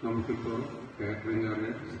നമുക്കിപ്പോൾ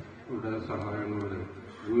കാറ്ററിംഗുകാരുടെ സഹായങ്ങളോട്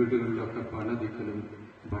വീടുകളിലൊക്കെ പല ദിക്കിലും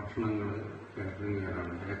ഭക്ഷണങ്ങൾ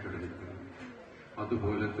കാറ്ററിംഗുകാരാണ് ഏറ്റെടുക്കുന്നത്.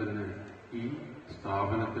 അതുപോലെ തന്നെ ഈ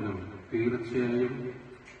സ്ഥാപനത്തിനും തീർച്ചയായും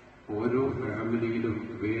ഓരോ ഫാമിലിയിലും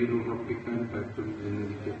വേരുറപ്പിക്കാൻ പറ്റും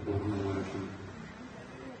എന്നെനിക്ക് പൂർണ്ണമായിട്ടും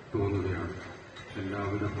തോന്നുകയാണ്.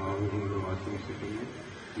 എല്ലാവിധ ഭാവങ്ങളും ആശംസിക്കുന്നു.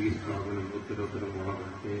 ഈ സ്ഥാപനം ഉത്തരോത്തരം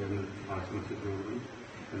വളരട്ടെ എന്ന് ആശംസിച്ചുകൊണ്ടും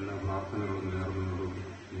എല്ലാ പ്രാർത്ഥനകളും നേർന്നുകൊണ്ടും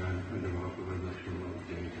ഞാൻ എന്റെ വാക്കുകൾ നിർത്തുന്നു.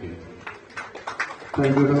 ജയിക്കുന്നു.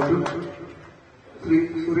 Thank you doctor. Shri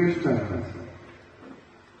Suresh ചായ.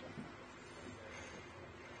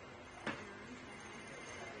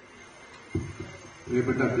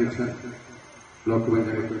 പ്രിയപ്പെട്ട അധ്യക്ഷൻ, ബ്ലോക്ക്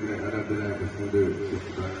പഞ്ചായത്തിന്റെ ആരാധനായ പ്രസിഡന്റ്,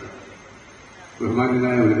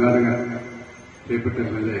 ബഹുമാന്യനായ ഉദ്ഘാടകൻ, പ്രിയപ്പെട്ട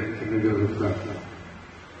എം.എൽ.എ. ജോസഫ് സാർ,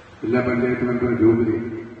 ജില്ലാ പഞ്ചായത്ത് മെമ്പർ ജൂബിലി,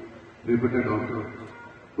 പ്രിയപ്പെട്ട ഡോക്ടർ,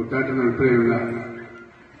 കുട്ടാട്ടൻ ഉൾപ്പെടെയുള്ള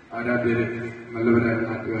ആരാധ്യരെ, നല്ലവരായ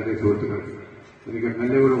നാട്ടുകാരെ, സുഹൃത്തുക്കൾ, എനിക്ക്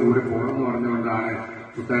എം.എൽ.എയുടെ കൂടെ പോകണമെന്ന് പറഞ്ഞുകൊണ്ടാണ്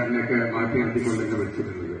കുട്ടാട്ടിനെയൊക്കെ മാറ്റി നിർത്തിക്കൊണ്ട് എന്നെ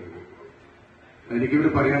വിളിച്ചിട്ടുള്ളത്.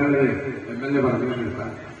 എനിക്കിവിടെ പറയാനുള്ളത് എം.എൽ.എ.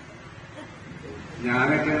 പറഞ്ഞുകൊണ്ടിരുന്നാൽ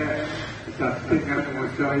ഞാനൊക്കെ സത്യങ്ങനെ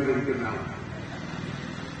മോശമായി ധരിക്കുന്നതാണ്.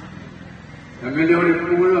 എം.എൽ.എയോട്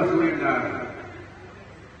എപ്പോഴും അസൂയുണ്ടാകാറ്.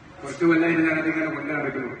 കുറച്ചു കൊല്ലായിട്ട് ഞാനതിങ്ങനെ കൊണ്ടു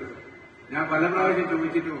നടക്കുന്നുണ്ട്. ഞാൻ പല പ്രാവശ്യം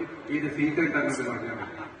ചോദിച്ചിട്ടു ഇത് സീക്രട്ട് എന്നൊക്കെ പറഞ്ഞാൽ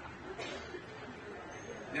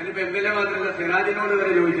ഞാനിപ്പോ എം.എൽ.എ. മാത്രമല്ല സിറാജിനോട്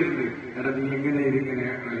വരെ ചോദിച്ചിട്ടുണ്ട്, എടാ നീ എങ്ങനെ ഇതിങ്ങനെ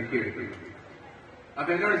അലക്കിയെടുക്കുന്നു. അപ്പൊ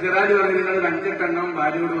എന്നോട് സിറാജ് പറഞ്ഞു, നിങ്ങൾ 5 എണ്ണം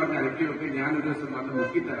ഭാര്യയോട് പറഞ്ഞ് അലക്കി വെക്ക്, ഞാൻ ഒരു ദിവസം വന്ന്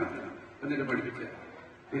നോക്കിത്തരാം എന്നിട്ട് പഠിപ്പിച്ച.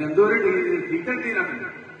 ഇതിനെന്തോരം സീക്രട്ട് ഇതിനകത്തുണ്ട്.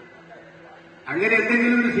 അങ്ങനെ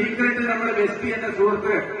എന്തെങ്കിലും ഒരു സീക്രട്ട് നമ്മുടെ ബെസ്റ്റി എന്ന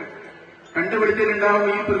സുഹൃത്ത് കണ്ടുപിടിച്ചിട്ടുണ്ടാവും.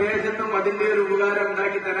 ഈ പ്രദേശത്തും അതിന്റെ ഒരു ഉപകാരം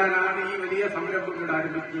ഉണ്ടാക്കി തരാനാണ് ഈ വലിയ സംരംഭം ഇവിടെ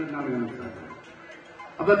ആരംഭിച്ചതെന്നാണ് മനസ്സിലാക്കുന്നത്.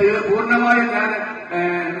 അപ്പൊ പൂർണ്ണമായും ഞാൻ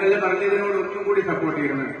എം.എൽ.എ. പറഞ്ഞതിനോട് ഒന്നും കൂടി സപ്പോർട്ട്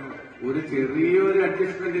ചെയ്യുന്നത്, ഒരു ചെറിയൊരു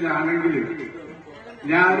അഡ്ജസ്റ്റ്മെന്റിലാണെങ്കിലും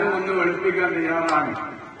ഞാനും ഒന്ന് വെളുപ്പിക്കാൻ തയ്യാറാണ്.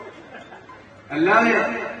 അല്ലാതെ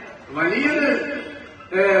വലിയൊരു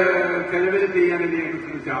ചെലവിൽ ചെയ്യാൻ എനിക്ക്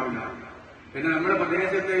ശ്രമിച്ചാവില്ല. പിന്നെ നമ്മുടെ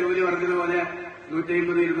പ്രദേശത്തെ ജോലി പറഞ്ഞതുപോലെ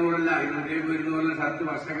 150-200 250-200 ഷർട്ട്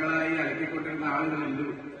വർഷങ്ങളായി അലക്കിക്കൊണ്ടിരുന്ന ആളുകളുണ്ട്.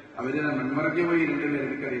 അവര് മെമ്പറയ്ക്ക് പോയി 2 പേര്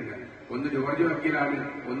എനിക്കറിയില്ല. ഒന്ന് ജോർജ് വക്കീലാണ്,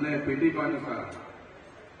 ഒന്ന് പി.ടി. പാനു സാറാണ്.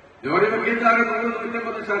 ജോലി വക്കീൽ സാറ്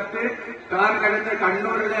 150 ഷർട്ട് കാറിനകത്ത്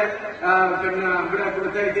കണ്ണൂരിലെ ഇവിടെ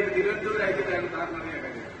കൊടുത്തയച്ചിട്ട് തിരുവനന്തപുരം അയച്ചിട്ടാണ് സാറിനറിയാൻ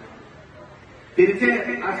കാര്യം. തിരിച്ച്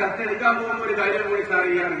ആ ഷർട്ട് എടുക്കാൻ പോകുമ്പോൾ ഒരു കാര്യം കൂടി സാർ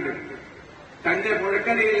ചെയ്യാറുണ്ട്. തന്റെ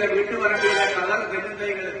പുഴക്കരയിലെ വീട്ടുപറമ്പിലെ കളർ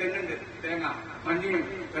തെങ്ങുണ്ട്, തേങ്ങ മഞ്ഞയും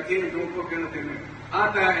കച്ചയും ചുവപ്പൊക്കെയുള്ള തെങ്ങ്. ആ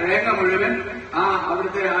തേങ്ങ മുഴുവൻ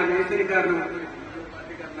അവിടുത്തെ ആ നേഴ്സറിക്കാരന്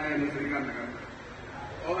പാർട്ടിക്കാരനായ നേഴ്സറിക്കാരനെ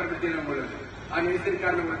ഓവർ ബ്രിഡ്ജിനെ മുഴുവൻ ആ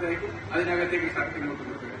നേഴ്സറിക്കാരന് കൊടുത്തേക്കും. അതിനകത്തേക്ക് ഷർട്ട് ഇങ്ങോട്ട്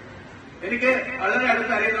കൊടുത്തു. എനിക്ക് വളരെ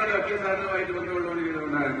അടുത്ത് അറിയുന്നതുകൊണ്ട് വക്കീൽ സാറിനുമായിട്ട് ബന്ധമുള്ളതുകൊണ്ട്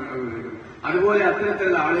ഇതുകൊണ്ടായിരുന്നു. അതുപോലെ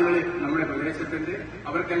അത്തരത്തിലുള്ള ആളുകൾ നമ്മുടെ പ്രദേശത്തുണ്ട്.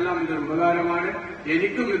 അവർക്കെല്ലാം ഇത് ഉപകാരമാണ്.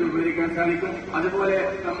 എനിക്കും ഇത് ഉപകരിക്കാൻ സാധിക്കും. അതുപോലെ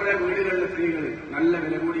നമ്മുടെ വീടുകളിലെ സ്ത്രീകൾ നല്ല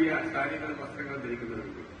വില കൂടിയ സാരികളും വസ്ത്രങ്ങളും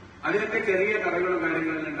ധരിക്കുന്നവരുണ്ട്. അതിനൊക്കെ ചെറിയ കടകളും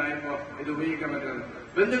കാര്യങ്ങളും ഉണ്ടായപ്പോൾ ഇത് ഉപയോഗിക്കാൻ പറ്റുന്നത്.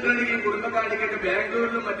 ബന്ധുക്കളുടെയും കുടുംബക്കാരുടെയൊക്കെ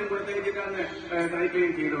ബാംഗ്ലൂരിലും മറ്റും കൊടുത്തേക്കാണ്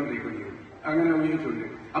തയ്ക്കുകയും ചെയ്തുകൊണ്ടിരിക്കുന്നത്. അങ്ങനെ ഉപയോഗിച്ചുണ്ട്.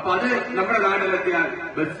 അപ്പൊ അത് നമ്മുടെ നാട്ടിലെത്തിയാൽ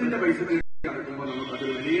ബസ്സിന്റെ പൈസ നടക്കുമ്പോൾ നമുക്കത്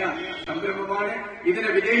വലിയ സംരംഭമാണ്. ഇതിനെ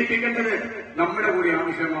വിജയിപ്പിക്കേണ്ടത് നമ്മുടെ കൂടി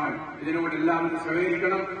ആവശ്യമാണ്. ഇതിനോട് എല്ലാവരും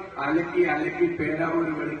സഹകരിക്കണം. അലക്കി പേരാവൂർ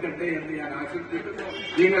വെളുക്കട്ടെ എന്ന് ഞാൻ ആശംസിക്കുന്നു.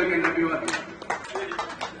 നിങ്ങൾക്ക് എന്റെ അഭിവാദ്യം.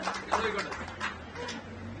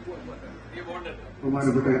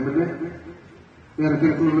 ബഹുമാനപ്പെട്ട എംഎൽഎ, വേറെ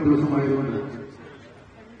തിരക്കുള്ള ദിവസമായതുകൊണ്ട്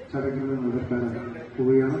ചടങ്ങിൽ നിന്ന് നിർത്താൻ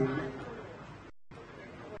പോവുകയാണ്.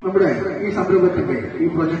 നമ്മുടെ ഈ സംരംഭത്തിന്റെ ഈ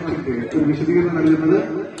പ്രൊജക്ടിന്റെ ഒരു വിശദീകരണം നൽകുന്നത്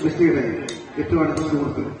എസ്റ്റിയുടെ ഏറ്റവും അടുത്ത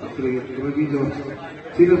സുഹൃത്ത് Shri Roji George,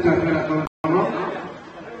 senior chartered accountant.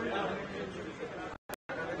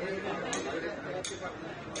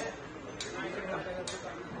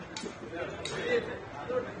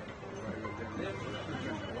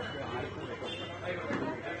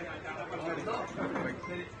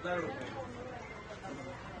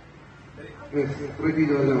 Roji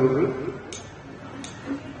George അവർ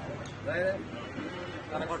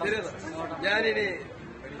ഞാനിനി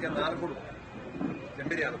എനിക്ക് നാർക്കുടും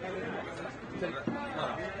ചെമ്പരിയാണ്.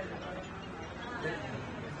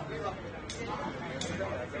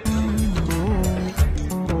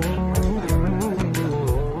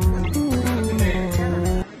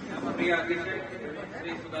 പ്രിയ അധ്യക്ഷൻ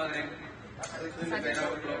ശ്രീ സുധാകരൻ,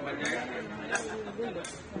 പഞ്ചായത്ത്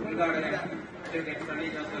ഉദ്ഘാടകൻ സണ്ണി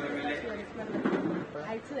ജോസഫ് എംഎൽഎ,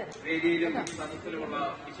 വേദിയിലും സദസ്സിലുമുള്ള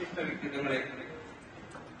വിശിഷ്ട വ്യക്തിത്വങ്ങളെ,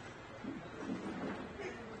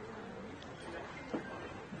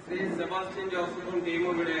 ശ്രീ സെബാസ്റ്റ്യൻ ജോസഫും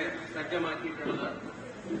ടീമും ഇവിടെ സജ്ജമാക്കിയിട്ടുള്ളത്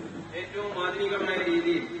ഏറ്റവും ആധുനികമായ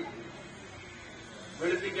രീതിയിൽ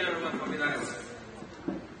വെളുപ്പിക്കാനുള്ള സംവിധാനമാണ്.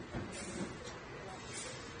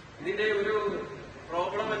 ഇതിന്റെ ഒരു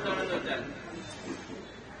പ്രോബ്ലം എന്താണെന്ന് വെച്ചാൽ,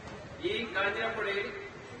 ഈ കാഞ്ഞിരപ്പുഴയിൽ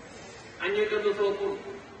 501 സോപ്പും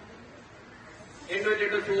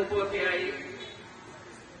 88 സോപ്പും ഒക്കെയായി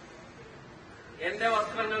എന്റെ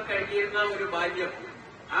വസ്ത്രങ്ങൾ കഴുകിയിരുന്ന ഒരു ബാല്യം,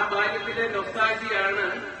 ആ ബാല്യത്തിലെ നൊസ്റ്റാൾജിയാണ്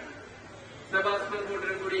സെബാസ്റ്റ്യൻ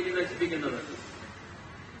കൂട്ടരും കൂടി ഇനി നശിപ്പിക്കുന്നത്.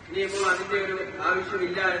 ഇനിയിപ്പോൾ അതിന്റെ ഒരു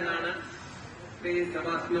ആവശ്യമില്ല എന്നാണ് ശ്രീ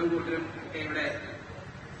സെബാസ്റ്റ്യൻ കൂട്ടരും ഇവിടെ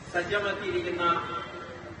സജ്ജമാക്കിയിരിക്കുന്ന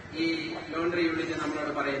ഈ ലോണ്ടറി യൂണിറ്റ്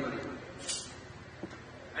നമ്മളോട് പറയുന്നത്.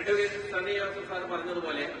 അഡ്വക്കേറ്റ് സണ്ണി ജോസഫ് സാർ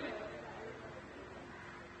പറഞ്ഞതുപോലെ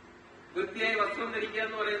വൃത്തിയായി വസ്ത്രം ധരിക്കുക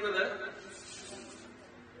എന്ന് പറയുന്നത്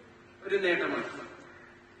ഒരു നേട്ടമാണ്.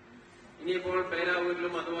 ഇനിയിപ്പോൾ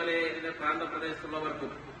പേരാവൂരിലും അതുപോലെ ഇതിന്റെ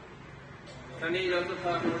പ്രാന്തപ്രദേശത്തുള്ളവർക്കും സണ്ണി ജോസഫ്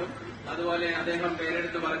സാറിനോടും അതുപോലെ അദ്ദേഹം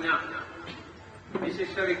പേരെടുത്ത് പറഞ്ഞ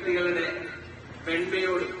വിശിഷ്ട വ്യക്തികളുടെ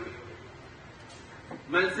പെൺമയോടും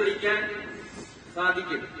മത്സരിക്കാൻ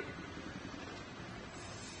സാധിക്കും.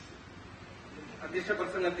 അധ്യക്ഷ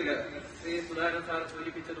പ്രസംഗത്തില് ശ്രീ സുധാകരൻ സാർ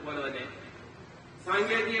സൂചിപ്പിച്ചതുപോലെ തന്നെ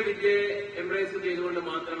സാങ്കേതിക വിദ്യയെ എംബ്രേസ് ചെയ്തുകൊണ്ട്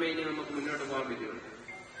മാത്രമേ ഇനി നമുക്ക് മുന്നോട്ട് പോകാൻ പറ്റുള്ളൂ.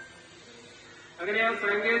 അങ്ങനെ ആ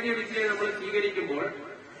സാങ്കേതിക വിദ്യയെ നമ്മൾ സ്വീകരിക്കുമ്പോൾ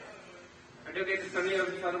അഡ്വക്കേറ്റ് സണ്ണി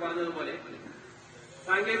ജോസഫ് സാർ പറഞ്ഞതുപോലെ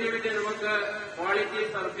സാങ്കേതിക വിദ്യ നമുക്ക് ക്വാളിറ്റി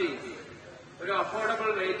സർവീസ് ഒരു അഫോർഡബിൾ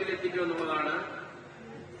റേറ്റിൽ എത്തിക്കും എന്നുള്ളതാണ്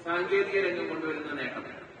സാങ്കേതിക രംഗം കൊണ്ടുവരുന്ന നേട്ടം.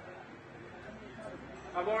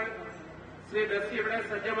 അപ്പോൾ ശ്രീ ബസ് ഇവിടെ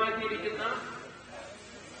സജ്ജമാക്കിയിരിക്കുന്ന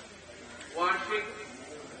വാഷിംഗ്,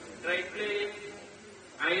 ഡ്രൈ ക്ലീനിംഗ്,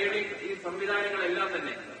 അയണിംഗ് ഈ സംവിധാനങ്ങളെല്ലാം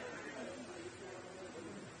തന്നെ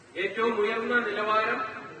ഏറ്റവും ഉയർന്ന നിലവാരം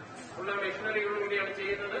ഉള്ള മെഷീനറികളോടുകൂടിയാണ്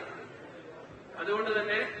ചെയ്യുന്നത്. അതുകൊണ്ട്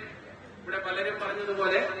തന്നെ ഇവിടെ പലരും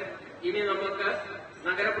പറഞ്ഞതുപോലെ ഇനി നമുക്ക്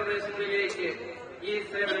നഗരപ്രദേശങ്ങളിലേക്ക് ഈ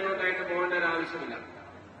സേവനങ്ങൾക്കായിട്ട് പോകേണ്ട ഒരു ആവശ്യമില്ല.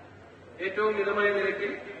 ഏറ്റവും മിതമായ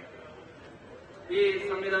നിരക്കിൽ ഈ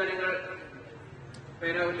സംവിധാനങ്ങൾ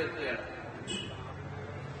പേരാവൂരിലെത്തുകയാണ്.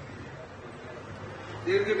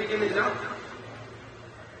 ദീർഘിപ്പിക്കുന്നില്ല.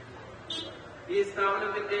 ഈ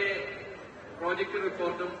സ്ഥാപനത്തിന്റെ പ്രോജക്ട്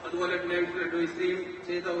റിപ്പോർട്ടും അതുപോലെ ഫിനാൻഷ്യൽ അഡ്വൈസറിയും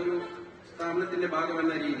ചെയ്ത ഒരു സ്ഥാപനത്തിന്റെ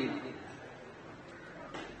ഭാഗമെന്ന രീതിയിൽ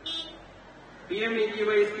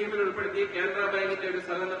PMEGY സ്കീമിൽ ഉൾപ്പെടുത്തി കാനറ ബാങ്കിന്റെ ഒരു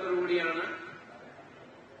സഹകരണത്തോടുകൂടിയാണ്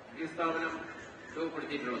ഈ സ്ഥാപനം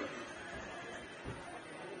രൂപപ്പെടുത്തിയിട്ടുള്ളത്.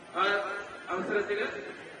 ആ അവസരത്തിൽ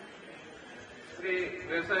ശ്രീ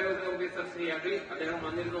വ്യവസായ വകുപ്പ് ഓഫീസർ ശ്രീ അഖിൽ അദ്ദേഹം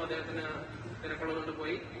വന്നിരുന്നു. അദ്ദേഹത്തിന് തിരക്കുള്ളതുകൊണ്ട്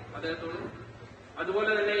പോയി. അദ്ദേഹത്തോടും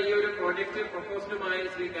അതുപോലെ തന്നെ ഈ ഒരു പ്രോജക്ട് പ്രപ്പോസലുമായി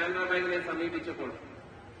ശ്രീ കാനറ ബാങ്കിനെ സമീപിച്ചപ്പോൾ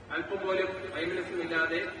അല്പം പോലും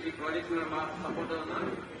വൈമനസ്യമില്ലാതെ ഈ പ്രോജക്റ്റിനുള്ള സപ്പോർട്ട് തന്ന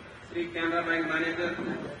ശ്രീ കാനറ ബാങ്ക് മാനേജർ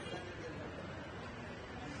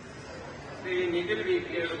ശ്രീ നിഖിൽ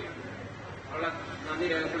വിയോടും ഉള്ള നന്ദി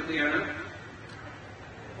രേഖപ്പെടുത്തുകയാണ്.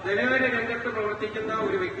 ധനകാര്യ രംഗത്ത് പ്രവർത്തിക്കുന്ന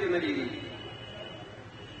ഒരു വ്യക്തി എന്ന രീതിയിൽ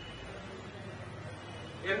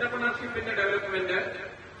എന്റർപ്രണർഷിപ്പിന്റെ ഡെവലപ്മെന്റ്,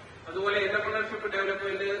 അതുപോലെ എന്റർപ്രണർഷിപ്പ്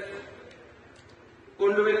ഡെവലപ്മെന്റ്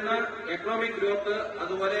കൊണ്ടുവരുന്ന എക്കണോമിക് ഗ്രോത്ത്,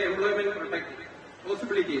 അതുപോലെ എംപ്ലോയ്മെന്റ് പ്രൊട്ടക്ട്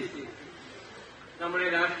പോസിബിലിറ്റീസ് നമ്മുടെ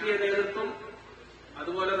രാഷ്ട്രീയ നേതൃത്വം,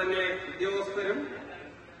 അതുപോലെ തന്നെ ഉദ്യോഗസ്ഥരും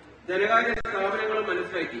ധനകാര്യ സ്ഥാപനങ്ങളും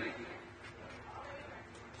മനസ്സിലാക്കി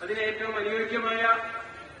അതിന് ഏറ്റവും അനുയോജ്യമായ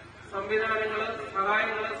സംവിധാനങ്ങൾ,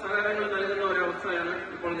 സഹായങ്ങൾ, സഹകരണങ്ങൾ നൽകുന്ന ഒരവസ്ഥയാണ്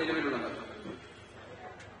ഇപ്പോൾ നിലവിലുള്ളത്.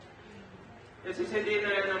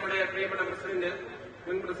 എസിസ്റ്റന്റിനായ നമ്മുടെ പ്രിയപ്പെട്ട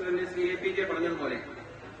മുൻ പ്രസിഡന്റ് ശ്രീ APJ പറഞ്ഞതുപോലെ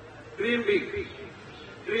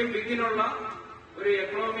ഡ്രീം ബിഗിനുള്ള ഒരു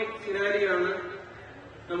എക്കണോമിക് സിനാരിയാണ്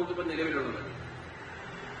നമുക്കിപ്പോൾ നിലവിലുള്ളത്.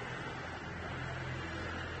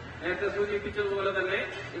 നേരത്തെ സൂചിപ്പിച്ചതുപോലെ തന്നെ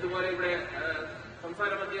ഇതുപോലെ ഇവിടെ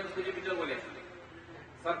സംസ്ഥാന മന്ത്രി സൂചിപ്പിച്ചതുപോലെ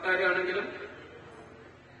സർക്കാരാണെങ്കിലും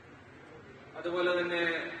അതുപോലെ തന്നെ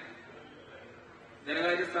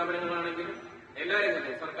ധനകാര്യ സ്ഥാപനങ്ങളാണെങ്കിലും എല്ലാ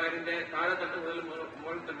രംഗത്തും സർക്കാരിന്റെ താഴെത്തട്ട് മുതൽ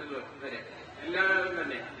മുകൾത്തട്ടുകൾ വരെ എല്ലാവരും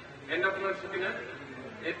തന്നെ എന്റർപ്രണർഷിപ്പിന്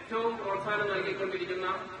ഏറ്റവും പ്രോത്സാഹനം നൽകിക്കൊണ്ടിരിക്കുന്ന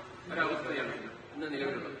ഒരവസ്ഥയാണ് ഇന്ന്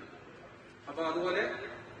നിലവിലുള്ളത്. അപ്പൊ അതുപോലെ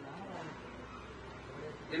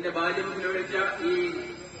എന്റെ ബാല്യം ചെലവഴിച്ച ഈ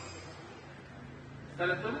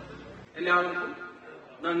സ്ഥലത്തും എല്ലാവർക്കും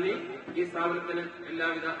നന്ദി. ഈ സ്ഥാപനത്തിന്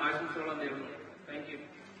എല്ലാവിധ ആശംസകളും നേരുന്നു. Thank you.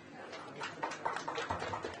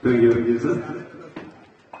 സർ,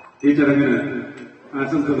 ഈ ചടങ്ങിന്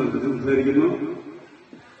ആശംസകൾ സംസാരിക്കുന്നു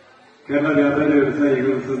കേരള വ്യാപാര വ്യവസായ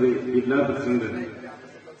ഏകോപന ജില്ലാ പ്രസിഡന്റ്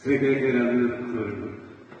ശ്രീ KK രാജേന്ദ്രൻ പറയുന്നു.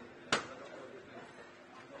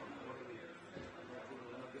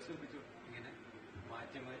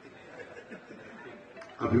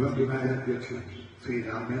 അഭിവാദ്യനായ അധ്യക്ഷൻ ശ്രീ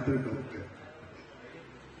രാമേന്ദ്രൻ ഡോക്ടർ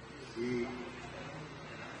ഈ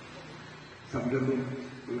സംരംഭം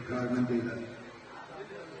ഉദ്ഘാടനം ചെയ്ത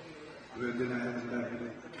വേന്ദ്രനായ നേതാക്കളെ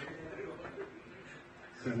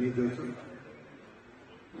സണ്ണി ജോസഫ്,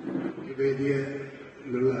 ഈ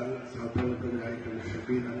വേദിയിലുള്ള സഹപ്രവർത്തകരായിട്ടുള്ള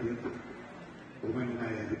ഷബീൻ അബിയൻ,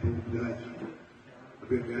 ബഹുമാന്യനായ രാജ്,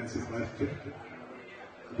 അഭിവന്ദ്യൻ സെബാസ്റ്റ്യൻ,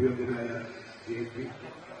 അഭിവന്ദ്യനായ JP,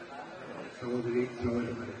 സഹോദരി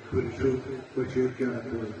സഹോദരന്മാരെ,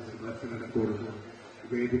 പുരുഷനടക്കമുള്ള സെബാസ്റ്റ്യനടക്കമുള്ള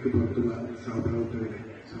വേദിക്ക് പുറത്തുള്ള സഹപ്രവർത്തകരെ,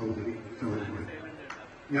 സഹോദരി സഹോദരന്മാരെ,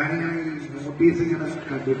 ഞാനിങ്ങനെ നോട്ടീസ് ഇങ്ങനെ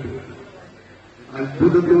കണ്ടിട്ട്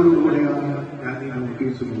അത്ഭുതത്തോടുകൂടെയാണ് ഞാൻ ഈ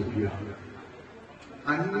നോട്ടീസ് നോക്കിയത്.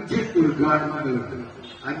 5 ഉദ്ഘാടനങ്ങളുണ്ട്,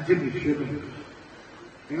 5 മിഷനുണ്ട്.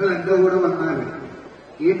 നിങ്ങൾ എന്റെ കൂടെ വന്നാൽ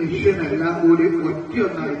ഈ മിഷൻ എല്ലാം കൂടി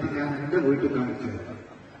ഒറ്റയൊന്നായിട്ട് ഞാൻ എന്റെ വീട്ടിൽ കാണിച്ചത്.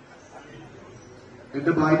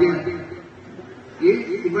 എന്റെ ഭാര്യ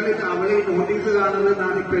അവളെ നോട്ടീസ്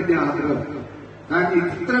കാണുന്നതെന്നാണ് ഇപ്പൊ എന്റെ ആഗ്രഹം. കാരണം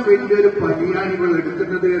ഇത്ര വലിയൊരു പണിയാണ് ഇവൾ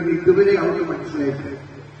എടുക്കുന്നത് എന്ന് ഇതുവരെ അവർക്ക് മനസ്സിലായിട്ടില്ല.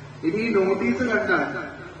 ഇനി ഈ നോട്ടീസ് കണ്ടാൽ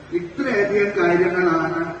ഇത്രയധികം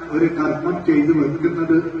കാര്യങ്ങളാണ് ഒരു കർമ്മം ചെയ്തു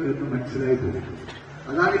വെക്കുന്നത് എന്ന് മനസ്സിലായി പോകും.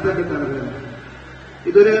 അതാണ് ഇപ്പൊ എന്റെ തലവേദന.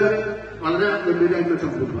 ഇതൊരു വളരെ വലിയതായിട്ടുള്ള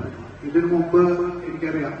സംഭവമാണ്. ഇതിനു മുമ്പ്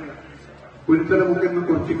എനിക്കറിയാം, കുരുത്തലമുക്കിൽ നിന്ന്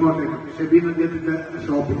കുറച്ചിങ്ങോട്ടേക്ക് ഷബീൻ അദ്ദേഹത്തിന്റെ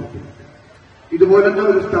ഷോപ്പിൽ ഇതുപോലത്തെ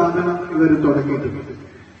ഒരു സ്ഥാപനം ഇവർ തുടങ്ങിയിട്ടുണ്ട്.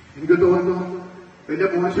 എനിക്ക് തോന്നുന്നു വലിയ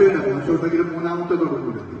മോശമുണ്ടെങ്കിലും 3ാമത്തെ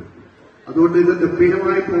തുടങ്ങുന്നത്. അതുകൊണ്ട് ഇത്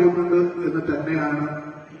ഗംഭീരമായി പോകുന്നുണ്ട് എന്ന് തന്നെയാണ്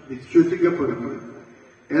വിശ്വസിക്കപ്പെടുന്നത്.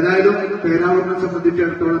 ഏതായാലും പേരാവൂരിനെ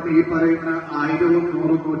സംബന്ധിച്ചിടത്തോളം ഈ പറയുന്ന 1000,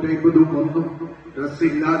 100, 150 ഒന്നും ഡ്രസ്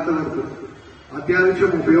ഇല്ലാത്തവർക്ക്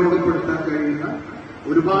അത്യാവശ്യം ഉപയോഗപ്പെടുത്താൻ കഴിയുന്ന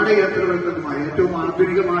ഒരുപാട് യന്ത്രവൽക്കൃതമായ, ഏറ്റവും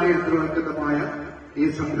ആധുനികമായ യന്ത്രവൽക്കൃതമായ ഈ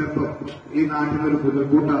സംരംഭം ഈ നാട്ടിലൊരു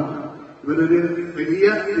മുതൽക്കൂട്ടാണ്. ഇവരൊരു വലിയ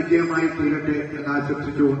വിജയമായി തീരട്ടെ എന്ന്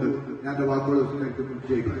ആശംസിച്ചുകൊണ്ട് ഞാൻ എന്റെ വാക്കുകൾ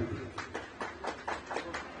ചെയ്യുന്നു.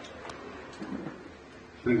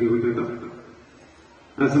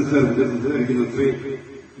 സംസാരിക്കുന്ന ശ്രീ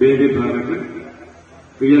ബേബി ഭാരത്,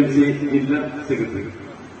 PMC ജില്ലാ സെക്രട്ടറി.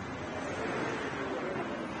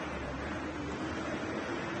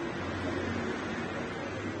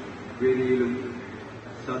 വേദിയിലും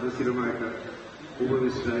സദസ്സിലുമായിട്ട്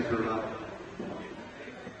ഉപവിഷ്ടരായിട്ടുള്ള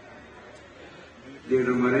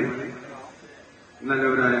ലീഡർമാരെ,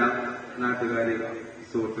 നല്ലവരായ നാട്ടുകാരെ,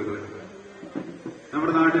 സുഹൃത്തുക്കളെ,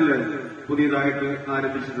 നമ്മുടെ നാട്ടില് പുതിയതായിട്ട്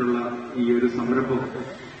ആരംഭിച്ചിട്ടുള്ള ഈ ഒരു സംരംഭം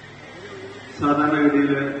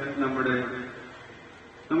സാധാരണഗതിയിൽ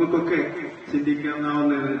നമുക്കൊക്കെ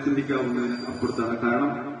ചിന്തിക്കാവുന്നതിന് അപ്പുറത്താണ്.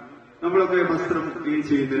 കാരണം നമ്മളൊക്കെ വസ്ത്രം ക്ലീൻ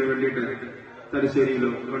ചെയ്യുന്നതിന് വേണ്ടിയിട്ട് തലശ്ശേരിയിലോ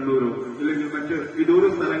കണ്ണൂരോ അല്ലെങ്കിൽ മറ്റ് വിദൂര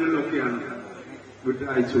സ്ഥലങ്ങളിലൊക്കെയാണ് വിട്ട്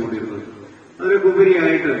അയച്ചുകൊണ്ടിരുന്നത്.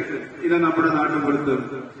 അതിലൊക്കെ ഇത് നമ്മുടെ നാട്ടിൻപുറത്ത്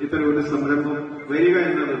ഇത്തരം ഒരു സംരംഭം വരിക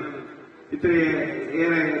എന്നത്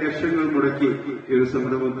ഇത്രയേറെ ലക്ഷങ്ങൾ മുടക്കി ഈ ഒരു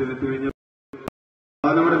സംരംഭത്തിന് തുനിഞ്ഞ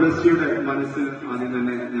നമ്മുടെ ബസ്സിയുടെ മനസ്സിൽ ആദ്യം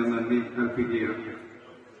തന്നെ ഞാൻ നന്ദി അർപ്പിക്കുകയാണ്.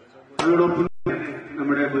 അതോടൊപ്പം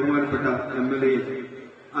നമ്മുടെ ബഹുമാനപ്പെട്ട MLA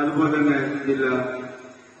അതുപോലെ തന്നെ ജില്ലാ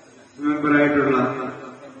മെമ്പറായിട്ടുള്ള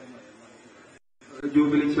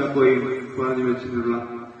ജൂബിലി ചാക്കോയും പറഞ്ഞു വെച്ചിട്ടുള്ള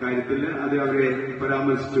കാര്യത്തിൽ അത് അവരെ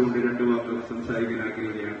പരാമർശിച്ചുകൊണ്ട് രണ്ടു വാക്ക് സംസാരിക്കാൻ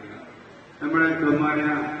ആഗ്രഹിക്കുകയാണ്. നമ്മുടെ ബഹുമാന്യ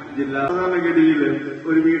ജില്ലാ സാധാരണഗതിയിൽ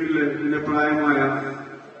ഒരു വീട്ടില് ഇതിന്റെ പ്രായമായ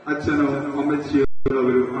അച്ഛനോ അമ്മച്ചിയോ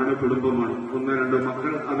ഒരു കുടുംബമാണ്. 1-2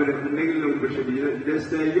 മക്കൾ അവര് ഉണ്ടെങ്കിൽ ഒരു പക്ഷേ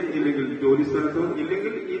വിദേശത്തായിരിക്കും, ഇല്ലെങ്കിൽ ജോലി സ്ഥലത്തോ,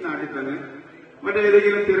 ഇല്ലെങ്കിൽ ഈ നാട്ടിൽ തന്നെ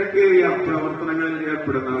മറ്റേതെങ്കിലും തിരക്കേറിയ പ്രവർത്തനങ്ങളിൽ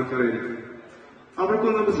ഏർപ്പെടുന്ന ആൾക്കാരായിരിക്കും.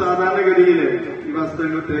 അവർക്കൊന്നും സാധാരണഗതിയിൽ ഈ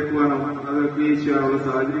വസ്ത്രങ്ങൾ തേക്കുവാനോ അത് ക്ലീൻ ചെയ്യാനുള്ള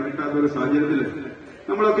സാഹചര്യം കിട്ടാത്ത ഒരു സാഹചര്യത്തിൽ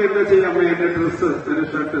നമ്മളൊക്കെ എന്താ ചെയ്യാം, എന്റെ ഡ്രസ്സ് എന്റെ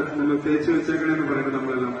ഷർട്ട് നമ്മൾ തേച്ച് വെച്ചേക്കണെന്ന് പറയുമ്പോൾ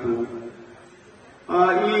നമ്മളെല്ലാം പോകും.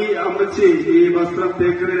 ഈ അമ്മച്ചി ഈ വസ്ത്രം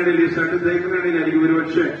തേക്കുന്നതിനിടയിൽ, ഈ ഷർട്ട് തേക്കുന്നതിനിടയിലായിരിക്കും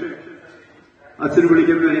ഒരുപക്ഷെ അച്ഛന്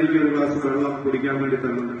വിളിക്കുന്നതായിരിക്കും ഒരു ഗ്ലാസ് വെള്ളം കുടിക്കാൻ വേണ്ടി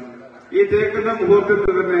തരുന്നത്. ഈ തേക്കുന്ന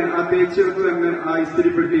മുഹൂർത്തത്തിൽ തന്നെ ആ തേച്ചെടുത്ത് തന്നെ ആ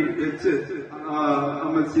ഇസ്തിരിപ്പെട്ടി വെച്ച്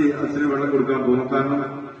അമ്മച്ചി അച്ഛന് വെള്ളം കൊടുക്കാൻ പോകും. കാരണം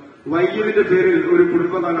വൈകിയതിന്റെ പേരിൽ ഒരു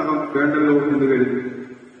കുടുംബനാടകം വേണ്ടല്ലോ എന്ന് കരുതി.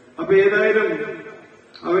 അപ്പൊ ഏതായാലും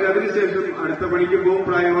അവരതിനുശേഷം അടുത്ത പണിക്ക് പോകും.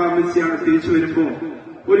 പ്രായമായ അമ്മച്ചിയാണ്. തിരിച്ചു വരുമ്പോ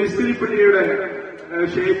ഒരു ഇസ്തിരിപ്പെട്ടിയുടെ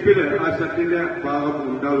ഷേപ്പില് ആ ഷർട്ടിന്റെ ഭാഗം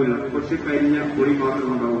ഉണ്ടാവില്ല, കുറച്ച് കരിഞ്ഞ പൊടി മാത്രം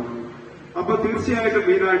ഉണ്ടാവും. അപ്പൊ തീർച്ചയായിട്ടും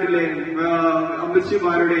ഈ നാട്ടിലെ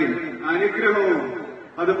അമ്മച്ചിമാരുടെയും അനുഗ്രഹവും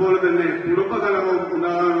അതുപോലെ തന്നെ കുടുംബകലഹവും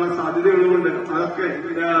ഉണ്ടാകാനുള്ള സാധ്യതയുള്ളതുകൊണ്ട് അതൊക്കെ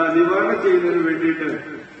നിവാരണം ചെയ്യുന്നതിന് വേണ്ടിയിട്ട്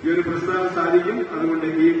ഈ ഒരു പ്രസ്ഥാനം സാധിക്കും. അതുകൊണ്ട്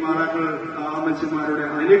ഈ മാതാക്കൾ അമ്മച്ചിമാരുടെ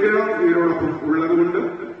അനുഗ്രഹം ഇവരോടൊപ്പം ഉള്ളതുകൊണ്ട്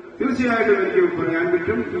തീർച്ചയായിട്ടും എനിക്ക് പറയാൻ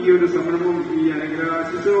പറ്റും ഈ ഒരു സംരംഭം ഈ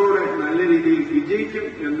അനുഗ്രഹാശിസോടെ നല്ല രീതിയിൽ വിജയിക്കും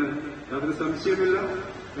എന്ന് യാതൊരു സംശയമില്ല.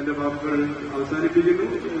 എന്റെ വാക്കുകൾ അവസാനിപ്പിക്കുന്നു.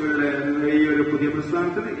 ഇവരുടെ ഈ ഒരു പുതിയ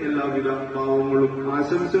പ്രസ്ഥാനത്തിന് എല്ലാവിധ ഭാവങ്ങളും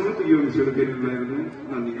ആശംസകളും ഈ ഒരു ചെറുപ്പത്തിലുണ്ടായിരുന്നു.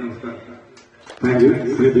 നന്ദി, നമസ്കാരം. Thank you.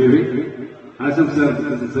 ശ്രീദേവി ആശംസ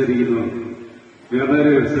സംസാരിക്കുന്നു. വ്യാപാര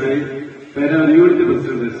വ്യവസായി പേരാവൂർ യൂണിറ്റ്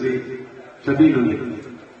പ്രസിഡന്റ് ശ്രീ ഷബീർ നന്ദി.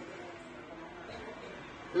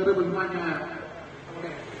 ഏറെ ബഹുമാന്യമായ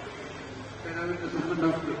നമ്മുടെ പേരാവൂരിന്റെ സ്വന്തം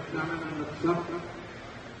ഡോക്ടർ രാമചന്ദ്രൻ,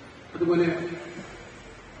 അതുപോലെ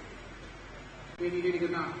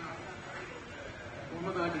വേദിയിലിരിക്കുന്ന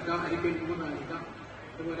മുഹമ്മദ് ആലിക്ക, അരിക്കൽ മുഹമ്മദ് ആലിക്ക,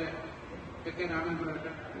 അതുപോലെ KK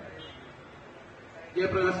രാമചന്ദ്രൻ,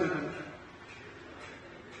 ജയപ്രകാശ്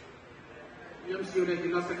UMCയുടെ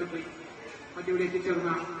ജില്ലാ സെക്രട്ടറി, മറ്റിവിടെ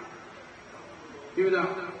എത്തിച്ചേർന്ന വിവിധ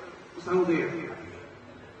സഹോദയർ,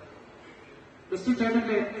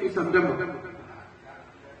 ചേട്ടന്റെ ഈ സംരംഭം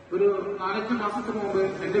ഒരു 4-5 മാസത്തിന് മുമ്പ്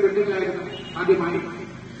എന്റെ വീട്ടിലായിരുന്നു ആദ്യമായി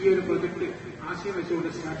ഈ ഒരു പ്രൊജക്ട് ആശയം വെച്ചുകൊണ്ട്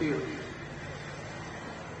സ്റ്റാർട്ട് ചെയ്തത്.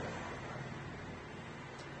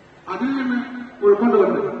 അതിൽ നിന്ന്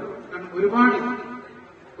ഉൾക്കൊണ്ടുകൊണ്ട്, കാരണം ഒരുപാട്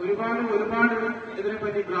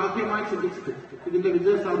ഇതിനെപ്പറ്റി ഗ്രാഹ്യമായി ചിന്തിച്ചിട്ട് ഇതിന്റെ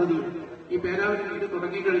വിജയ സാധ്യതയും ഈ പേരാവൂരിൽ ഇത്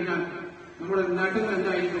തുടങ്ങിക്കഴിഞ്ഞാൽ നമ്മുടെ നാട്ടിൽ നിന്ന്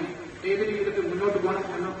എന്തായിരിക്കും, ഏത് രീതിയിൽ മുന്നോട്ട് പോകണം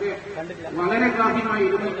എന്നൊക്കെ വളരെ ഗ്രാഹ്യമായി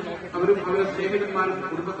ഇരുന്ന് അവരും അവരുടെ സ്നേഹിതന്മാരും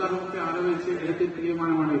കുടുംബക്കാരും ഒക്കെ ആലോചിച്ച് എടുത്ത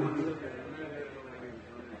തീരുമാനമാണ് ഇത്.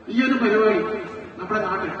 ഈ ഒരു പരിപാടി നമ്മുടെ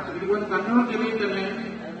നാട്ടിൽ, ഇതുപോലെ കണ്ണൂർ ജില്ലയിൽ തന്നെ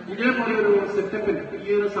ഇതേപോലെ ഒരു സെറ്റപ്പിൽ ഈ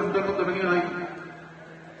ഒരു സംരംഭം തുടങ്ങിയതായി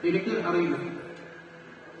എനിക്ക് അറിയില്ല.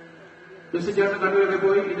 ചേട്ടൻ കണ്ണൂരൊക്കെ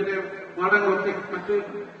പോയി ഇതിന്റെ പാഠങ്ങളൊക്കെ മറ്റ്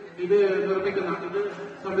ഇത് നിർമ്മിക്കുന്ന ഇത്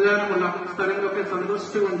സംവിധാനമുള്ള സ്ഥലങ്ങളൊക്കെ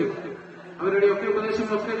സന്ദർശിച്ചുകൊണ്ട് അവരുടെയൊക്കെ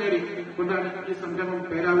ഉപദേശങ്ങളൊക്കെ നേടി കൊണ്ടാണ് ഈ സംരംഭം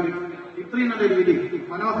പേരാവൂരിൽ ഇത്രയും നല്ല രീതിയിൽ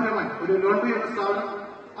മനോഹരമായി ഒരു ലോട്ടറി എന്ന സ്ഥാപനം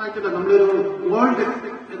ആയിട്ടില്ല, നമ്മളൊരു ഗോൾഡ്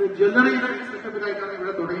ജ്വല്ലറിയുടെ സെറ്റപ്പിലായിട്ടാണ്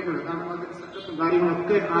ഇവിടെ തുടങ്ങിയിട്ടുള്ളത്. കാരണം അതിന്റെ സെറ്റപ്പും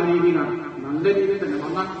കാര്യങ്ങളൊക്കെ ആ രീതിയിലാണ്, നല്ല രീതിയിൽ തന്നെ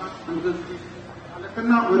വന്നാൽ നമുക്ക്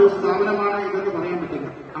നടക്കുന്ന ഒരു സ്ഥാപനമാണ് ഇതെന്ന് പറയാൻ പറ്റില്ല.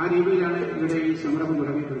 ആ രീതിയിലാണ് ഇവിടെ ഈ സംരംഭം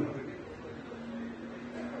തുടങ്ങിയിട്ടുള്ളത്.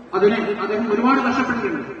 അതിന് അദ്ദേഹം ഒരുപാട്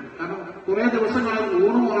കഷ്ടപ്പെട്ടിട്ടുണ്ട്. കാരണം കുറെ ദിവസങ്ങളിൽ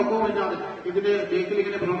ഊണും ഉറക്കവും ഇല്ലാതെ ഇതിന്റെ ബേക്കിൽ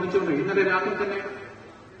ഇങ്ങനെ പ്രവർത്തിച്ചുകൊണ്ട് ഇന്നലെ രാത്രി തന്നെ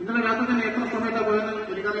എത്ര സമയത്താണ് പോയെന്ന്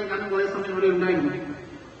എനിക്കറിയാം. ഞാനും കുറേ സമയം ഇവിടെ ഉണ്ടായിരുന്നു.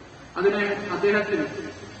 അതിന് അദ്ദേഹത്തിന്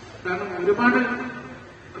കാരണം ഒരുപാട്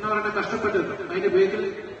എന്താ പറയുക കഷ്ടപ്പെട്ട് അതിന്റെ ബേക്കിൽ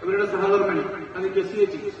അവരുടെ സഹകർമ്മി അത്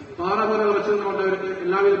ജെസ്സിയേച്ചി പാറ പോലെ ഉറച്ചുകൊണ്ട് അവർക്ക്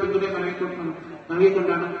എല്ലാവിധ പിന്തുണയും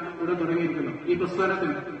നൽകിക്കൊണ്ടാണ് ഇവിടെ തുടങ്ങിയിരിക്കുന്നത്. ഈ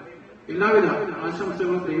പ്രസ്ഥാനത്തിന് എല്ലാവിധ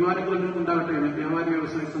ആശംസകളും ദൈവാനുഗ്രഹങ്ങളും ഉണ്ടാകട്ടെ എന്ന് വ്യാപാരി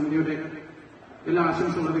വ്യവസായ സമിതിയുടെ എല്ലാ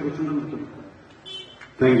ആശംസകളെ കുറിച്ച് നിർത്തുന്നു.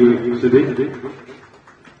 Thank you Sudhi.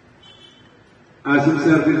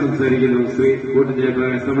 ആശംസാർത്ഥി സംസാരിക്കുന്നു ശ്രീ കൂട്ടൻ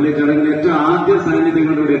ജയപ്രകാശ്. നമ്മൾ ഈ ചടങ്ങിൽ ഏറ്റവും ആദ്യ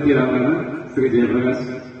സാന്നിധ്യങ്ങളിലൂടെ എത്തിയ ആളാണ് ശ്രീ ജയപ്രകാശ്.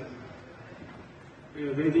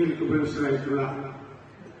 വേദിയിൽ ഉപവിഷ്ടരായിട്ടുള്ള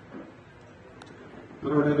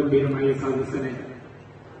പ്രൗഢഗംഭീരമായ സദസ്സിനെ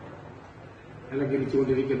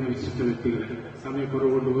അലങ്കരിച്ചുകൊണ്ടിരിക്കുന്ന വിശിഷ്ട വ്യക്തികൾ,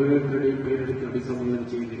 സമയക്കുറവുകൊണ്ട് ഓരോരുത്തരുടെയും പേരെടുത്ത് അഭിസംബോധന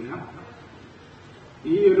ചെയ്യുന്നില്ല.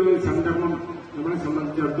 ഈ ഒരു സംരംഭം നമ്മളെ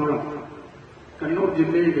സംബന്ധിച്ചിടത്തോളം കണ്ണൂർ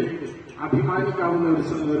ജില്ലയുടെ അഭിമാനിക്കാവുന്ന ഒരു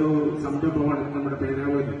സംരംഭമാണ് നമ്മുടെ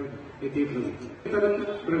പേരാവൂരിൽ എത്തിയിട്ടുള്ളത്. ഇത്തരം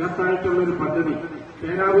ബൃഹത്തായിട്ടുള്ള ഒരു പദ്ധതി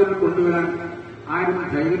പേരാവൂരിൽ കൊണ്ടുവരാൻ ആരും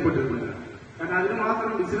ധൈര്യപ്പെട്ടിരുന്നില്ല. കാരണം അതിന്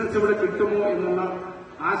മാത്രം ബിസിനസ് ഇവിടെ കിട്ടുമോ എന്നുള്ള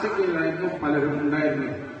ആശങ്കയിലായിരുന്നു പലരും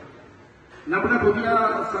ഉണ്ടായിരുന്നത്. നമ്മുടെ പുതിയ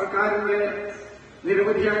സർക്കാരിന്റെ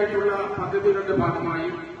നിരവധിയായിട്ടുള്ള പദ്ധതികളുടെ ഭാഗമായി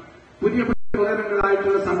പുതിയ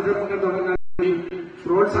നൂതനങ്ങളായിട്ടുള്ള സംരംഭങ്ങൾ തുടങ്ങാൻ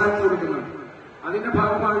പ്രോത്സാഹനം കൊടുക്കുന്നുണ്ട്. അതിന്റെ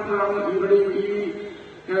ഭാഗമായിട്ടാണ് ഇവിടെയും ഈ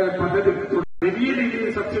പദ്ധതി വലിയ രീതിയിൽ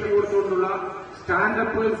സബ്സിഡി കൊടുത്തുകൊണ്ടുള്ള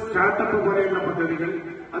സ്റ്റാർട്ടപ്പ് പോലെയുള്ള പദ്ധതികൾ,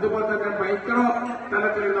 അതുപോലെ തന്നെ മൈക്രോ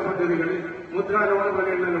തലത്തിലുള്ള പദ്ധതികൾ, മുദ്രാ ലോൺ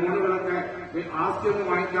പോലെയുള്ള ലോണുകളൊക്കെ ആസ്തിയൊന്നും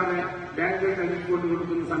വാങ്ങിക്കാതെ ബാങ്കിൽ നൽകിക്കൊണ്ട്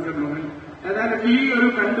കൊടുക്കുന്ന സംരംഭങ്ങൾ. ഏതായാലും ഈ ഒരു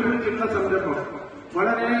കണ്ടുപിടിച്ചിട്ടുള്ള സംരംഭം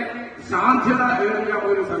വളരെ സാധ്യത ഏറിയ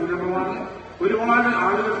ഒരു സംരംഭമാണ്. ഒരുപാട്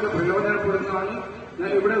ആളുകൾക്ക് പ്രയോജനപ്പെടുന്നതാണ്.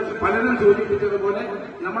 ഇവിടെ പലരും സൂചിപ്പിച്ചതുപോലെ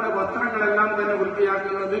നമ്മുടെ വസ്ത്രങ്ങളെല്ലാം തന്നെ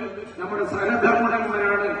വൃത്തിയാക്കുന്നതിൽ നമ്മുടെ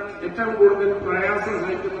സഹധർമ്മടന്മാരാണ് ഏറ്റവും കൂടുതൽ പ്രയാസം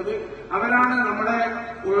സഹിക്കുന്നത്. അവരാണ് നമ്മളെ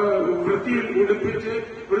വൃത്തിയിൽ ഉടുപ്പിച്ച്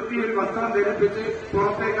വൃത്തിയിൽ വസ്ത്രം ധരിപ്പിച്ച്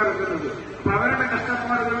പുറത്തേക്ക് ഇറക്കുന്നത്. അപ്പൊ അവരുടെ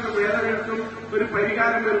കഷ്ടപ്പാടുകൾക്കും വേദനകൾക്കും ഒരു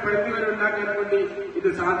പരിഹാരം ഒരു പരിധിവരെ ഉണ്ടാക്കാൻ വേണ്ടി ഇത്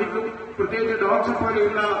സാധിക്കും. പ്രത്യേകിച്ച് ഡോക്ടർ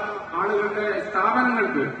പോലെയുള്ള ആളുകളുടെ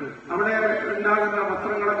സ്ഥാപനങ്ങൾക്ക് അവിടെ ഉണ്ടാകുന്ന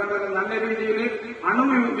വസ്ത്രങ്ങളൊക്കെ തന്നെ നല്ല രീതിയിൽ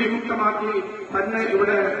അണുവിമുക്തമാക്കി തന്നെ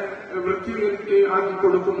ഇവിടെ വൃത്തി ആക്കി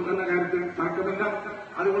കൊടുക്കും എന്ന കാര്യത്തിൽ തർക്കമില്ല.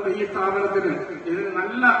 അതുകൊണ്ട് ഈ സ്ഥാപനത്തിന് ഇതിന്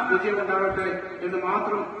നല്ല വിജയമുണ്ടാകട്ടെ എന്ന്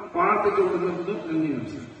മാത്രം പ്രാർത്ഥിച്ചുകൊണ്ട് നിർത്തുന്നു.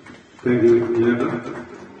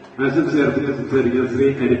 സംസാരിക്കുന്ന ശ്രീ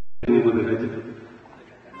ഹരി മുഹമ്മദ് രാജൻ.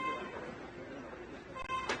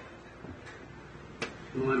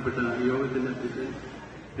 ബഹുമാനപ്പെട്ട യോഗത്തിന്റെ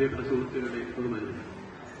പ്രിയപ്പെട്ട സുഹൃത്തുക്കളുടെ ബഹുമാനം,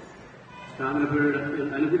 കാനപ്പുഴയുടെ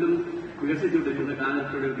അനുദിനം വികസിച്ചുകൊണ്ടിരിക്കുന്ന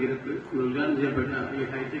കാനപ്പുഴയുടെ തീരത്ത് ഉദ്ഘാടനം ചെയ്യപ്പെട്ട ഈ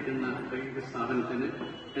ഹൈടെക് എന്ന വൈദ്യുത സ്ഥാപനത്തിന്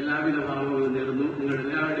എല്ലാവിധ ഭാവങ്ങളും നേരുന്നു. നിങ്ങളുടെ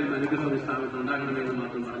എല്ലാവരുടെയും അനുഗ്രഹം ഈ സ്ഥാപനത്തിൽ ഉണ്ടാകണമെന്ന്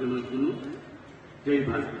മാത്രം പറഞ്ഞു നിർത്തുന്നു. ജയ്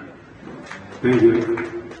ഭാരത്. Thank you.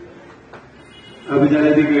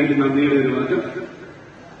 അഭിജാതിക്ക് വേണ്ടി നന്ദിയുടെ ഒരു വാക്യം.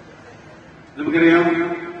 നമുക്കറിയാം,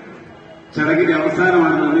 ചടങ്ങിന്റെ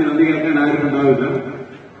അവസാനമാണ് നന്ദി കേൾക്കാൻ ആരും ഉണ്ടാവില്ല.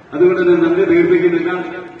 അതുകൊണ്ട് തന്നെ നന്ദി ദീർഘിക്കുന്നില്ല.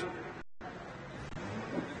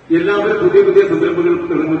 എല്ലാവരും പുതിയ പുതിയ സംരംഭങ്ങൾ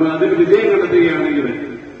തുടങ്ങുമ്പോൾ അതിന് വിജയം കണ്ടെത്തുകയാണെങ്കിൽ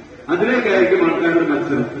അതിലേക്കായിരിക്കും ആൾക്കാരുടെ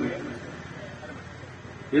മത്സരം.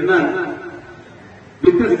 എന്നാൽ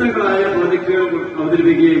വ്യത്യസ്തങ്ങളായ പ്രോജക്ടുകൾ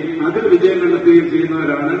അവതരിപ്പിക്കുകയും അതിൽ വിജയം കണ്ടെത്തുകയും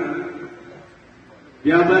ചെയ്യുന്നവരാണ്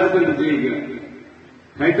വ്യാപാരത്തിൽ വിജയിക്കുക.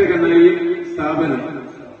 ഹൈടെക് എന്ന ഈ സ്ഥാപനം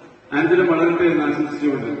അനുദിനം വളരട്ടെ എന്ന്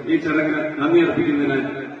ആശംസിച്ചുകൊണ്ട് ഈ ചടങ്ങിന് നന്ദി അർപ്പിക്കുന്നതിനാൽ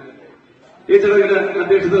ഈ ചടങ്ങിന്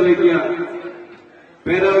അധ്യക്ഷത വഹിക്കുക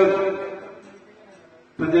പേരാവൂർ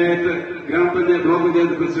പഞ്ചായത്ത് ഗ്രാമപഞ്ചായത്ത് ബ്ലോക്ക്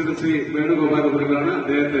പഞ്ചായത്ത് പ്രസിഡന്റ് ശ്രീ വേണുഗോപാൽ അവர்களാണ്.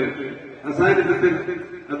 അദ്ദേഹത്തെ അസാന്നിധ്യത്തിൽ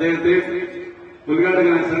അദ്ദേഹത്തെ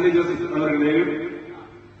ഉദ്ഘാടകനായ സണ്ണി ജോസഫ് അവരുടെയും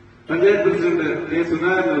പഞ്ചായത്ത് പ്രസിഡന്റ് കെ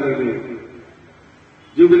സുധാകരൻ അവരുടെയും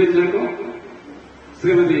ജൂബിലി ചാക്കോ,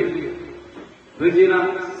 ശ്രീമതി റജീന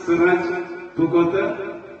സിറാജ് പൂക്കോത്ത്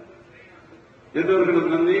എന്നിവർക്കുള്ള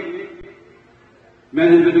നന്ദി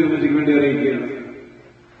മാനേജ്മെന്റ് കമ്മിറ്റിക്ക് വേണ്ടി അറിയിക്കുകയാണ്.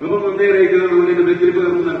 ഒപ്പം നന്ദി അറിയിക്കുന്നത് നമ്മുടെ വെച്ചിരിപ്പ്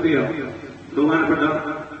നടത്തിയ ബഹുമാനപ്പെട്ട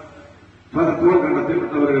ഫാദർ പോൾ കണ്ടത്തിൽ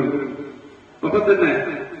അവർക്ക്, ഒപ്പം തന്നെ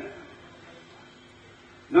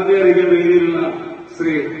നന്ദി അറിയിക്കുന്ന രീതിയിലുള്ള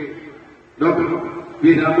Shri doctor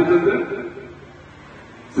V Ramachandran,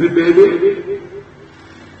 Shri baby,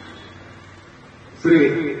 Shri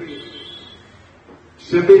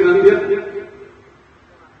ഷബി നന്ദ്യ,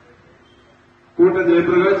 കൂട്ടൻ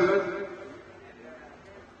Jayaprakash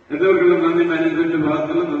എന്നിവർക്കുള്ള നന്ദി മാനേജ്മെന്റിന്റെ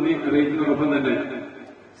ഭാഗത്തുള്ള നന്ദി അറിയിക്കുന്നതോടൊപ്പം തന്നെ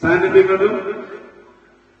സാന്നിധ്യങ്ങളും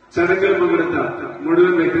ചടങ്ങിൽ പങ്കെടുത്ത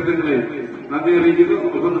മുഴുവൻ വ്യക്തിത്വങ്ങളെയും നന്ദി അറിയിക്കുന്നു.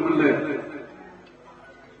 ഒപ്പം നമ്മളുടെ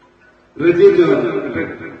Rajeev George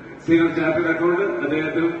senior chartered account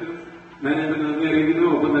അദ്ദേഹത്തിനും മാനേജ്മെന്റ് നന്ദി അറിയിക്കുന്നു.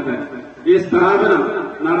 ഒപ്പം തന്നെ ഈ സ്ഥാപനം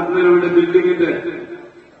നടത്തുന്നതിനുള്ള ബിൽഡിംഗിന്റെ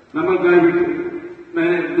നമ്മൾക്കായി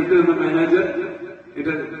വിട്ടുതന്ന മാനേജർ,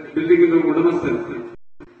 ഇത് ബിൽഡിംഗിന്റെ ഉടമസ്ഥൻ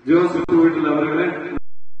ജോസഫ് വീട്ടിൽ അവരുടെ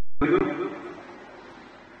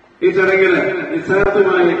ഈ ചടങ്ങില്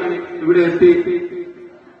നിസ്സാരമായി ഇവിടെ എത്തി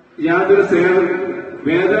യാതൊരു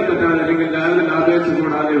വേദന പറ്റാതെ അല്ലെങ്കിൽ യാതൊരു ലാഭേച്ഛ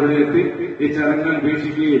കൂടാതെ ഇവിടെ എത്തി ഈ ചടങ്ങുകൾ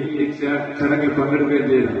വീക്ഷിക്കുകയും ഈ ചടങ്ങിൽ പങ്കെടുക്കുകയും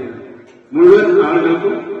ചെയ്യുന്നു. മുഴുവൻ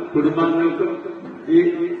ആളുകൾക്കും കുടുംബാംഗങ്ങൾക്കും ഈ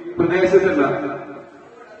പ്രദേശത്തുള്ള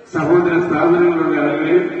സഹോദര സ്ഥാപനങ്ങളുള്ള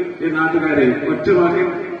ആളുകളെയും ഈ നാട്ടുകാരെയും ഒറ്റവാക്കിൽ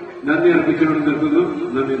നന്ദി അർപ്പിച്ചുകൊണ്ട് നിർത്തുന്നു.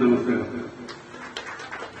 നന്ദി, നമസ്കാരം.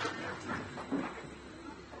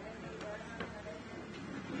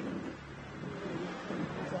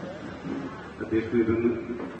 അധ്യക്ഷത